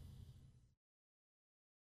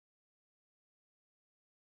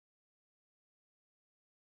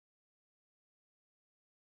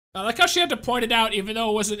 I like how she had to point it out even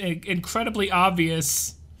though it wasn't incredibly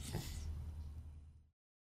obvious.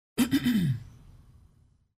 The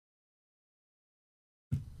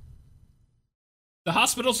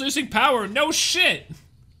hospital's losing power. No shit.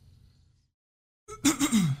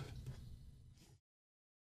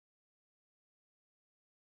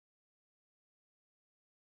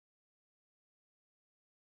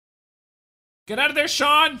 Get out of there,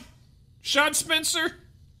 Sean. Sean Spencer.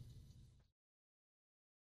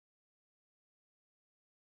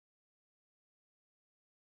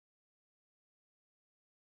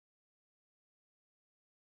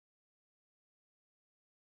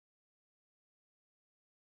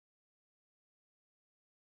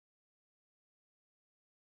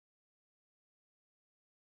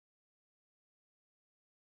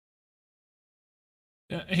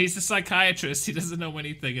 He's a psychiatrist. He doesn't know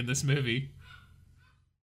anything in this movie.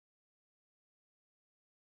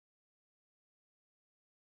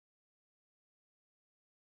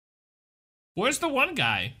 Where's the one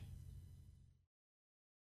guy?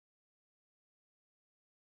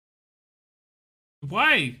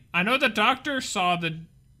 Why? I know the doctor saw the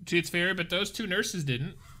Tooth Fairy, but those two nurses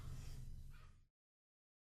didn't.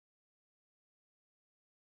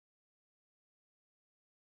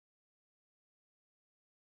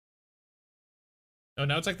 Oh,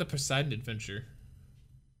 now it's like the Poseidon Adventure.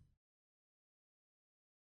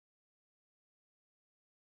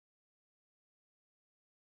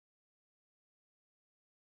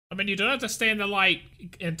 I mean, you don't have to stay in the light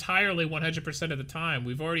entirely 100% of the time.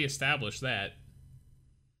 We've already established that.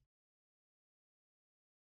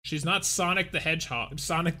 She's not Sonic the Hedgehog.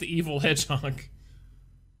 Sonic the Evil Hedgehog.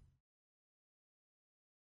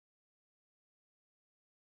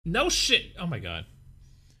 No shit. Oh my god.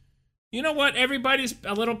 You know what? Everybody's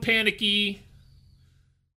a little panicky.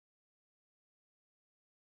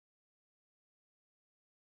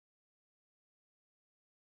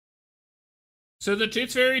 So the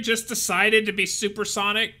Tooth Fairy just decided to be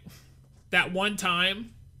supersonic that one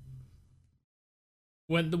time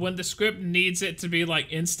when the script needs it to be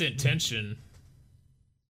like instant tension.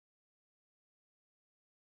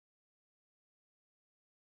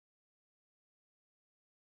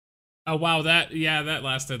 Oh wow, that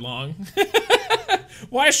lasted long.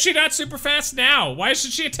 Why is she not super fast now? Why isn't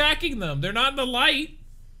she attacking them? They're not in the light.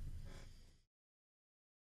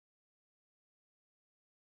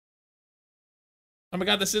 Oh my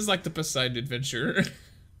god, this is like the Poseidon Adventure.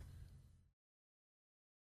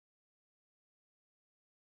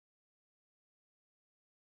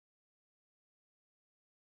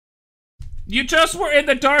 You just were in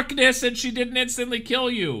the darkness and she didn't instantly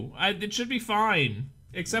kill you. It should be fine.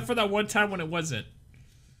 Except for that one time when it wasn't.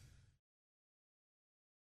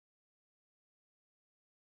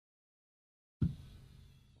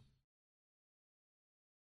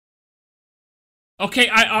 Okay,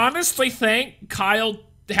 I honestly think Kyle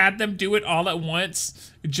had them do it all at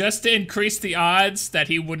once just to increase the odds that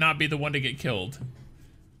he would not be the one to get killed.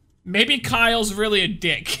 Maybe Kyle's really a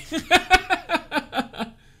dick.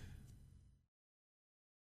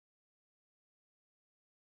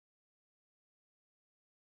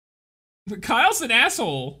 Kyle's an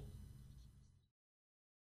asshole.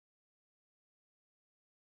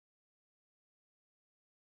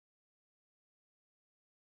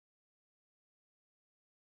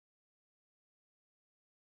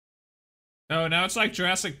 Oh, now it's like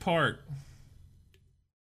Jurassic Park.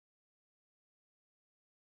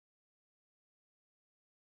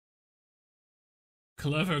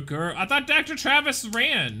 Clever girl. I thought Dr. Travis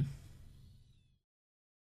ran.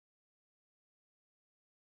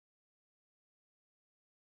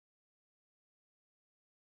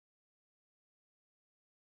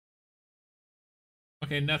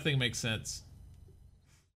 Okay, nothing makes sense.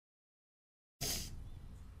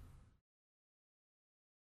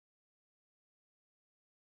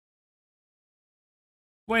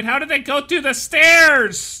 Wait, how did they go through the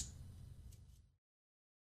stairs?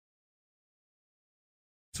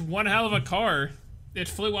 It's one hell of a car. It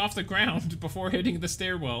flew off the ground before hitting the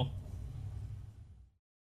stairwell.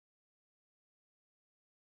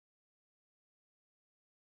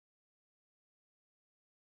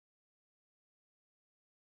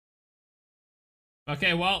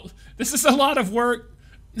 Okay, well, this is a lot of work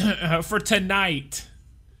for tonight.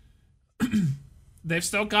 They've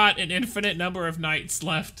still got an infinite number of nights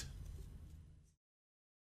left.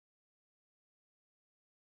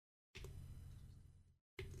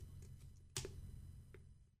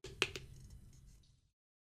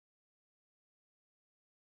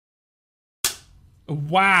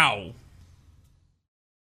 Wow.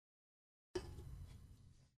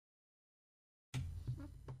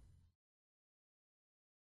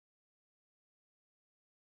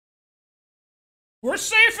 We're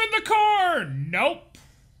safe in the car! Nope.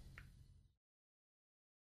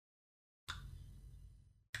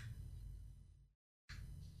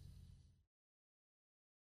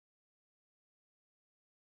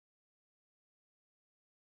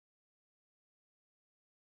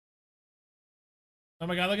 Oh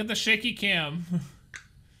my god, look at the shaky cam.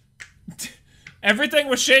 Everything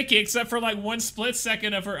was shaky except for like one split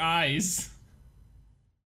second of her eyes.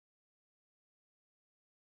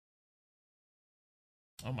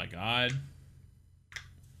 Oh my god.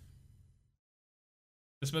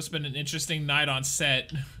 This must have been an interesting night on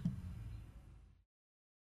set.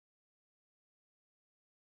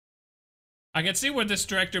 I can see where this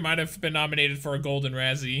director might have been nominated for a Golden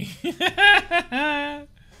Razzie.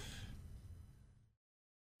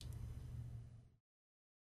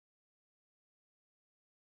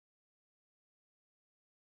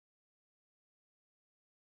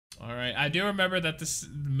 Alright, I do remember that this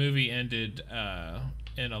movie ended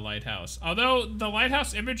in a lighthouse. Although the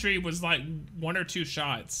lighthouse imagery was like one or two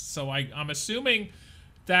shots, so I'm assuming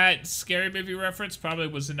that Scary Movie reference probably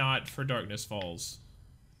was not for Darkness Falls.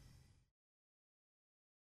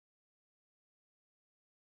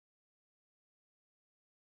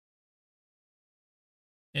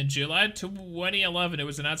 In July 2011, it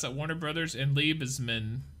was announced that Warner Brothers and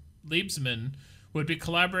Liebsman would be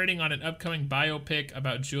collaborating on an upcoming biopic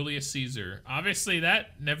about Julius Caesar. Obviously,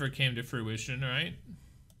 that never came to fruition, right?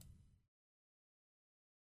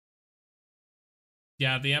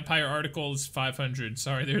 Yeah, the Empire article is 500.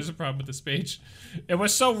 Sorry, there's a problem with this page. It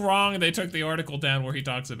was so wrong they took the article down where he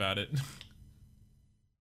talks about it.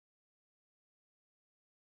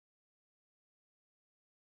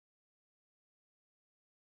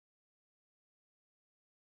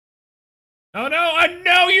 Oh no, oh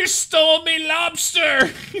no, you stole me,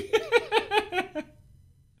 lobster!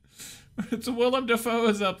 It's Willem Dafoe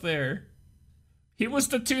is up there. He was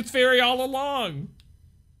the Tooth Fairy all along.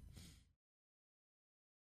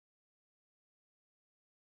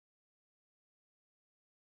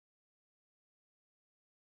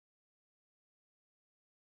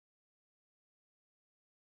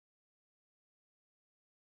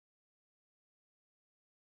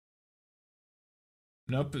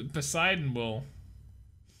 Nope, Poseidon will.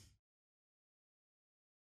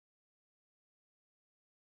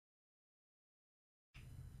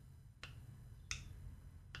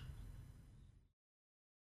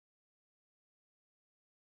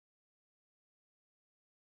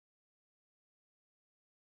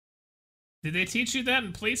 Did they teach you that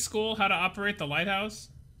in police school, how to operate the lighthouse?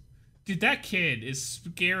 Dude, that kid is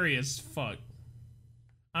scary as fuck.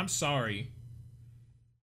 I'm sorry.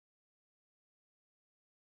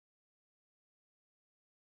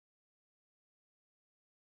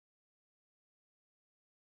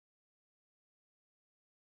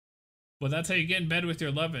 Well, that's how you get in bed with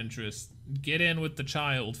your love interest. Get in with the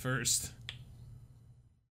child first.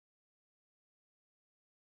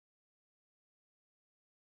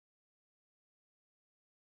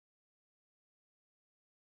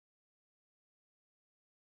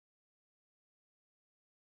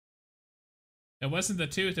 It wasn't the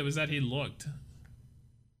tooth, it was that he looked.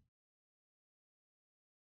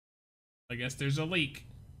 I guess there's a leak.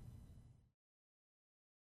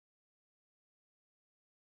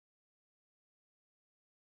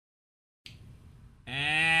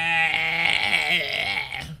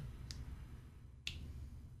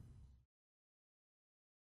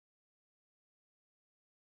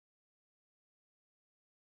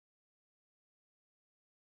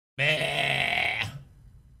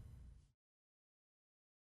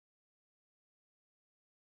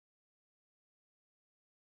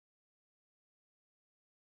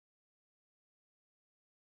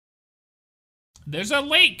 There's a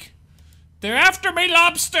leak! They're after me,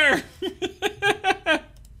 lobster!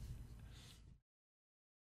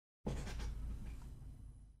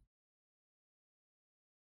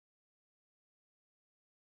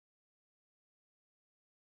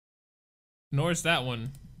 Nor's that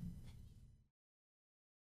one.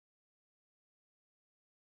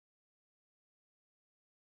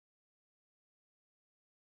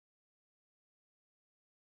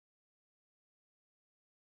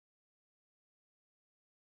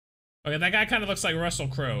 Okay, that guy kind of looks like Russell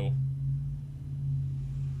Crowe.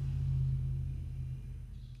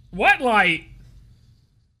 What light?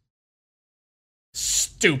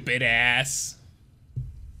 Stupid ass.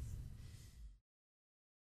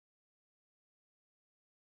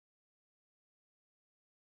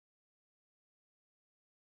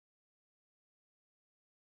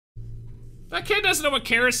 That kid doesn't know what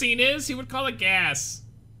kerosene is. He would call it gas.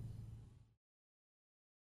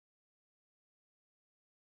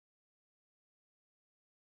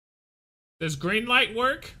 Does green light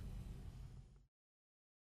work?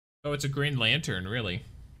 Oh, it's a Green Lantern, really.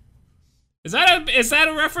 Is that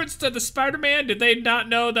a reference to the Spider-Man? Did they not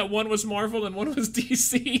know that one was Marvel and one was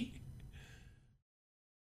DC?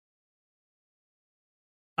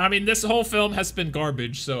 I mean, this whole film has been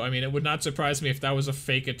garbage, so I mean, it would not surprise me if that was a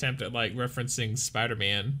fake attempt at, like, referencing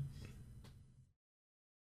Spider-Man.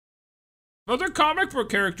 Other comic book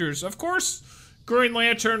characters. Of course, Green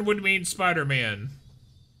Lantern would mean Spider-Man.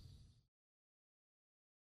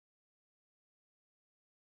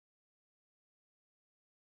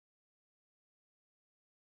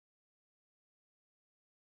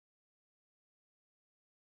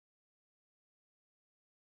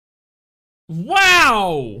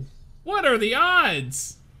 Wow! What are the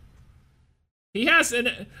odds? He has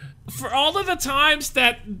an... For all of the times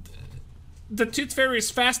that the Tooth Fairy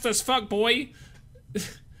is fast as fuck, boy,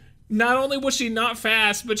 not only was she not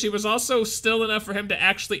fast, but she was also still enough for him to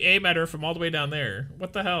actually aim at her from all the way down there.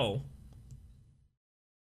 What the hell?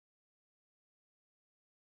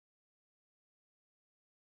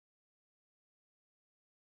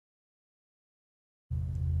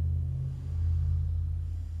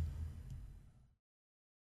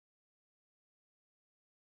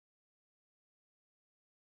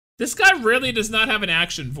 This guy really does not have an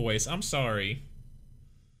action voice. I'm sorry.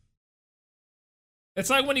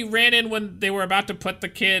 It's like when he ran in when they were about to put the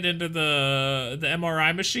kid into the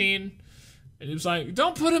MRI machine. And he was like,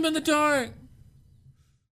 don't put him in the dark.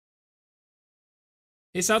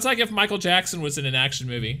 He sounds like if Michael Jackson was in an action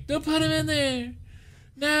movie. Don't put him in there.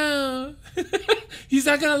 No. He's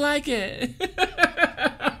not gonna like it.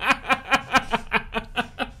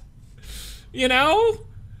 You know?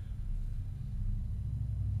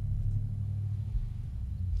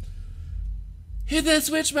 Hit that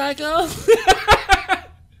switch, Michael.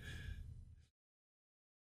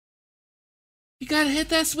 You gotta hit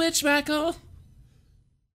that switch, Michael.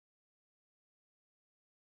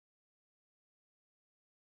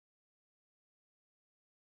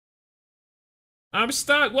 I'm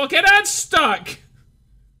stuck. Well, get unstuck.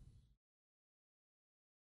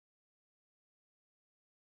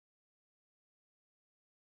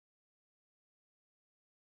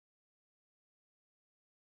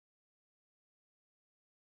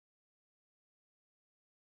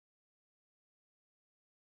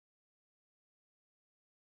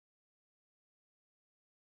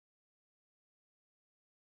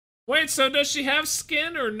 Wait, so does she have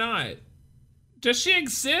skin or not? Does she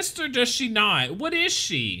exist or does she not? What is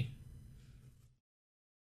she?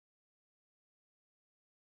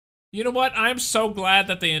 You know what? I'm so glad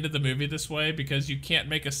that they ended the movie this way because you can't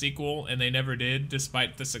make a sequel, and they never did,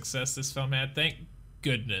 despite the success this film had. Thank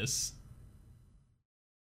goodness.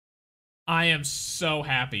 I am so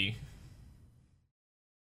happy.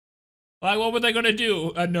 Like, what were they gonna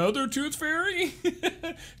do? Another Tooth Fairy?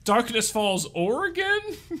 Darkness Falls, Oregon?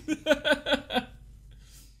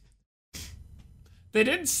 They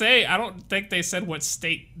didn't say, I don't think they said what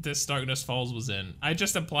state this Darkness Falls was in. I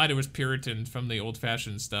just implied it was Puritan from the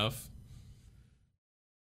old-fashioned stuff.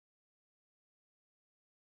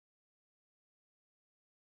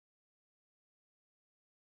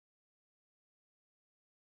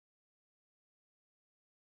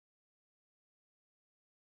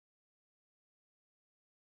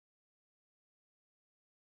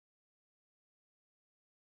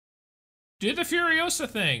 Do the Furiosa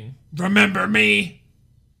thing. Remember me?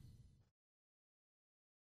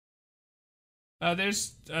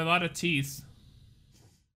 There's a lot of teeth.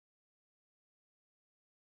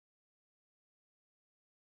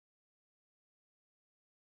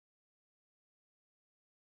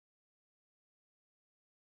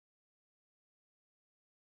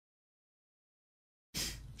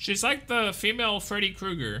 She's like the female Freddy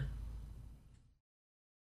Krueger.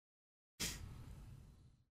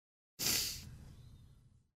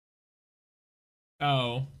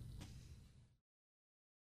 Oh.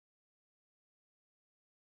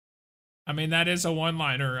 I mean, that is a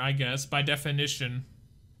one-liner, I guess, by definition.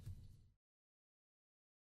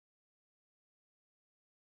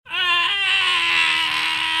 Ah!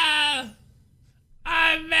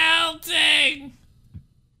 I'm melting!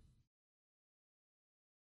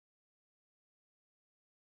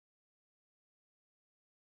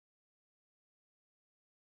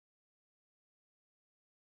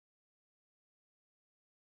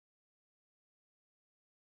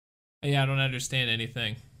 Yeah, I don't understand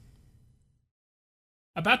anything.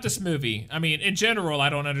 About this movie, I mean, in general, I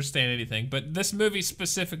don't understand anything, but this movie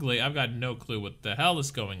specifically, I've got no clue what the hell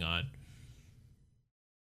is going on.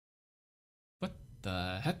 What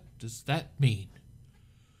the heck does that mean?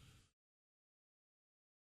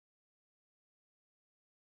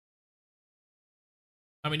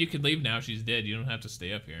 I mean, you can leave now, she's dead, you don't have to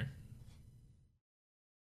stay up here.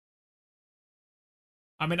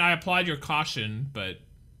 I mean, I applied your caution, but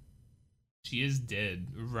she is dead,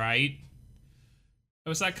 right?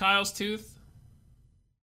 Was that Kyle's tooth?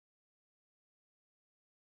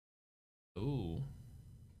 Ooh.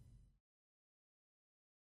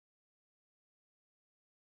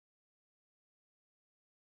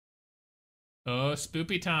 Oh,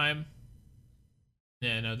 spoopy time.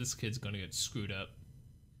 Yeah, no, this kid's gonna get screwed up.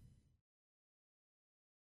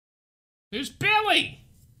 There's Billy!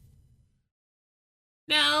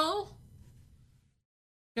 No!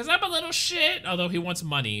 Because I'm a little shit. Although he wants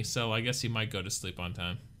money, so I guess he might go to sleep on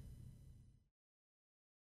time.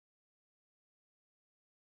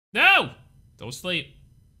 No! Don't sleep.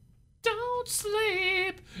 Don't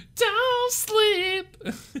sleep! Don't sleep!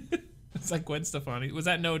 It's like Gwen Stefani. Was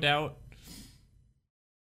that No Doubt?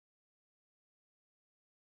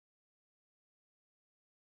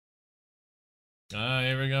 Oh,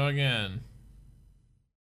 here we go again.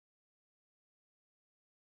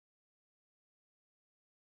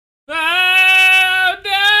 Oh,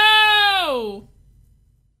 no!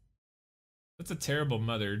 That's a terrible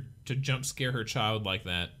mother to jump scare her child like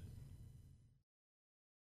that.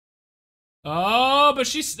 Oh, but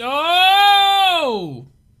she's... Oh!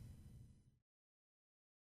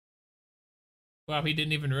 Wow, he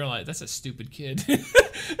didn't even realize. That's a stupid kid.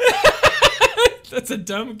 That's a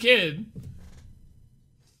dumb kid.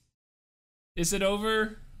 Is it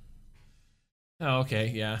over? Oh, okay,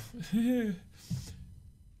 yeah.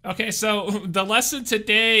 Okay, so the lesson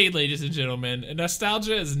today, ladies and gentlemen,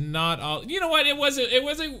 nostalgia is not all. You know what? It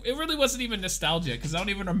really wasn't even nostalgia because I don't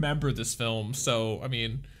even remember this film. So I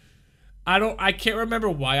mean, I can't remember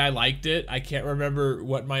why I liked it. I can't remember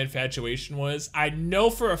what my infatuation was. I know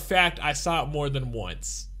for a fact I saw it more than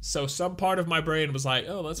once. So some part of my brain was like,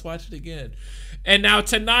 oh, let's watch it again. And now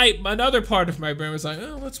tonight, another part of my brain was like,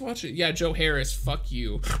 oh, let's watch it. Yeah, Joe Harris, fuck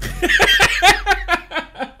you.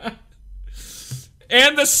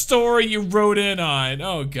 And the story you wrote in on.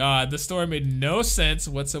 Oh god, the story made no sense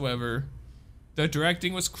whatsoever. The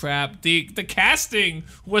directing was crap. The casting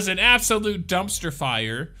was an absolute dumpster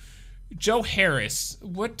fire. Joe Harris,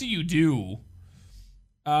 what do you do?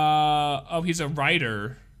 Oh, he's a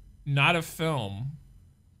writer, not a film.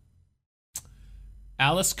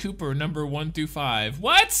 Alice Cooper, number 1 through 5.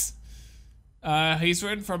 What? He's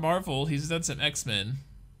written for Marvel. He's done some X-Men.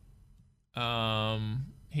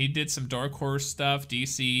 He did some Dark Horse stuff,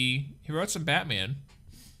 DC. He wrote some Batman.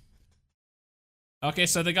 Okay,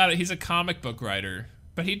 so they got it. He's a comic book writer,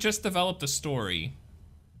 but he just developed a story.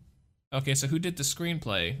 Okay, so who did the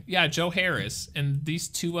screenplay? Yeah, Joe Harris and these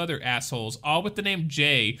two other assholes, all with the name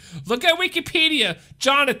Jay. Look at Wikipedia.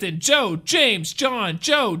 Jonathan, Joe, James, John,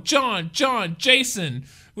 Joe, John, Jason.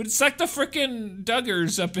 It's like the frickin'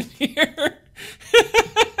 Duggars up in here.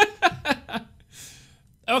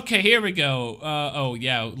 Okay, here we go. Oh,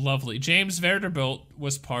 yeah, lovely. James Vanderbilt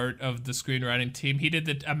was part of the screenwriting team. He did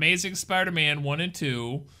the Amazing Spider-Man 1 and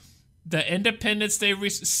 2, the Independence Day,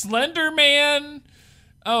 Slender Man.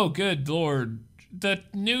 Oh, good lord. The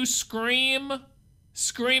new Scream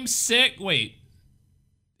 6. Wait.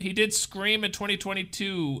 He did Scream in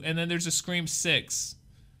 2022, and then there's a Scream 6.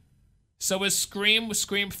 So is Scream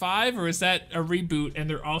 5, or is that a reboot, and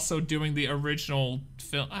they're also doing the original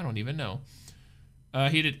film? I don't even know.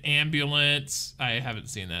 He did Ambulance. I haven't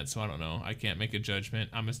seen that, so I don't know. I can't make a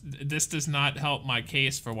judgment. This does not help my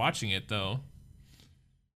case for watching it, though.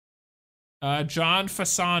 John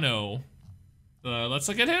Fasano. Let's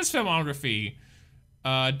look at his filmography.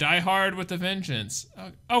 Die Hard with a Vengeance.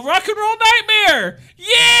 Oh, Rock and Roll Nightmare!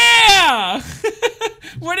 Yeah!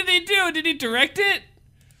 What did he do? Did he direct it?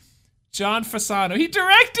 John Fasano. He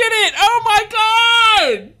directed it! Oh my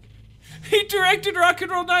god! He directed Rock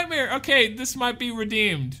and Roll Nightmare. Okay, this might be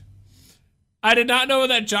redeemed. I did not know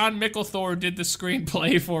that John Micklethor did the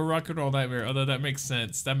screenplay for Rock and Roll Nightmare, although that makes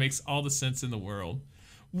sense. That makes all the sense in the world.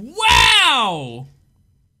 Wow!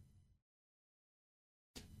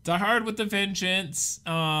 Die Hard with a Vengeance,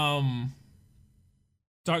 Darkness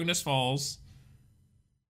Falls,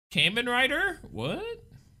 Kamen Rider? What?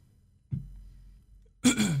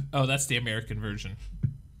 Oh, that's the American version.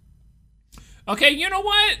 Okay, you know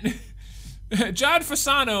what? John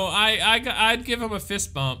Fasano, I'd give him a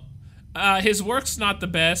fist bump. His work's not the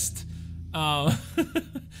best, but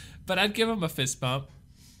I'd give him a fist bump.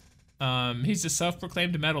 He's a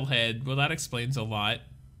self-proclaimed metalhead. Well, that explains a lot.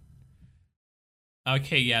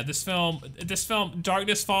 Okay, yeah, this film,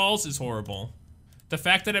 Darkness Falls, is horrible. The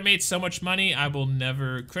fact that it made so much money, I will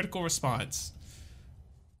never... Critical response.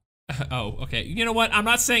 Oh, okay. You know what? I'm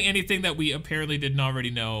not saying anything that we apparently didn't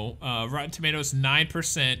already know. Rotten Tomatoes,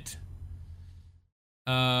 9%.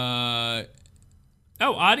 Oh,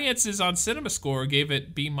 audiences on CinemaScore gave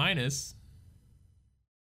it B-.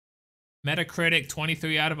 Metacritic,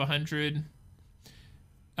 23 out of 100.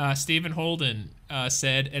 Stephen Holden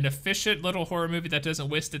said, an efficient little horror movie that doesn't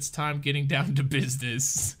waste its time getting down to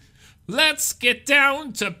business. Let's get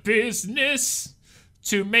down to business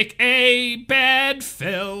to make a bad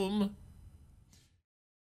film.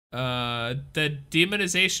 The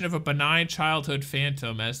demonization of a benign childhood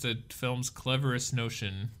phantom as the film's cleverest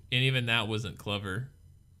notion. And even that wasn't clever.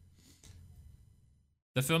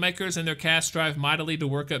 The filmmakers and their cast strive mightily to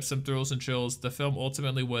work up some thrills and chills. The film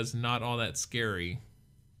ultimately was not all that scary.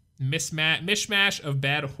 Mishmash of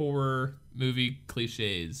bad horror movie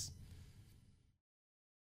cliches.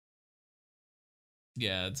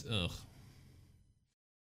 Yeah, it's ugh.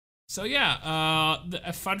 So yeah,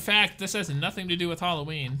 a fun fact, this has nothing to do with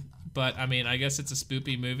Halloween, but I mean, I guess it's a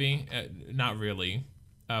spoopy movie. Not really.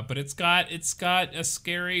 But it's got a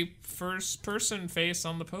scary first person face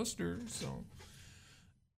on the poster, so.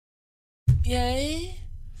 Yay.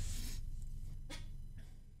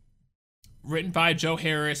 Written by Joe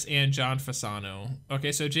Harris and John Fasano.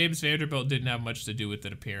 Okay, so James Vanderbilt didn't have much to do with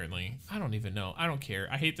it, apparently. I don't even know. I don't care.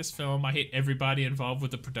 I hate this film. I hate everybody involved with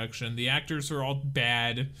the production. The actors are all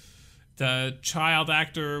bad. The child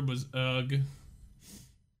actor was ugh.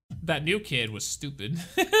 That new kid was stupid.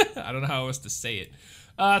 I don't know how else to say it.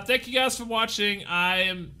 Thank you guys for watching.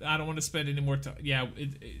 I don't want to spend any more time. Yeah,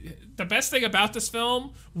 the best thing about this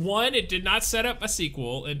film, one, it did not set up a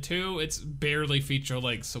sequel, and two, it's barely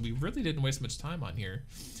feature-length, so we really didn't waste much time on here.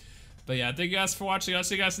 But yeah, thank you guys for watching. I'll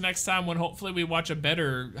see you guys next time when hopefully we watch a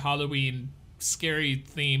better Halloween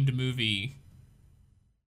scary-themed movie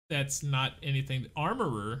that's not anything.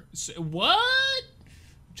 Armorer? What?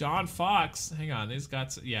 John Fox. Hang on, these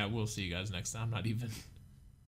got... Yeah, we'll see you guys next time. I'm not even...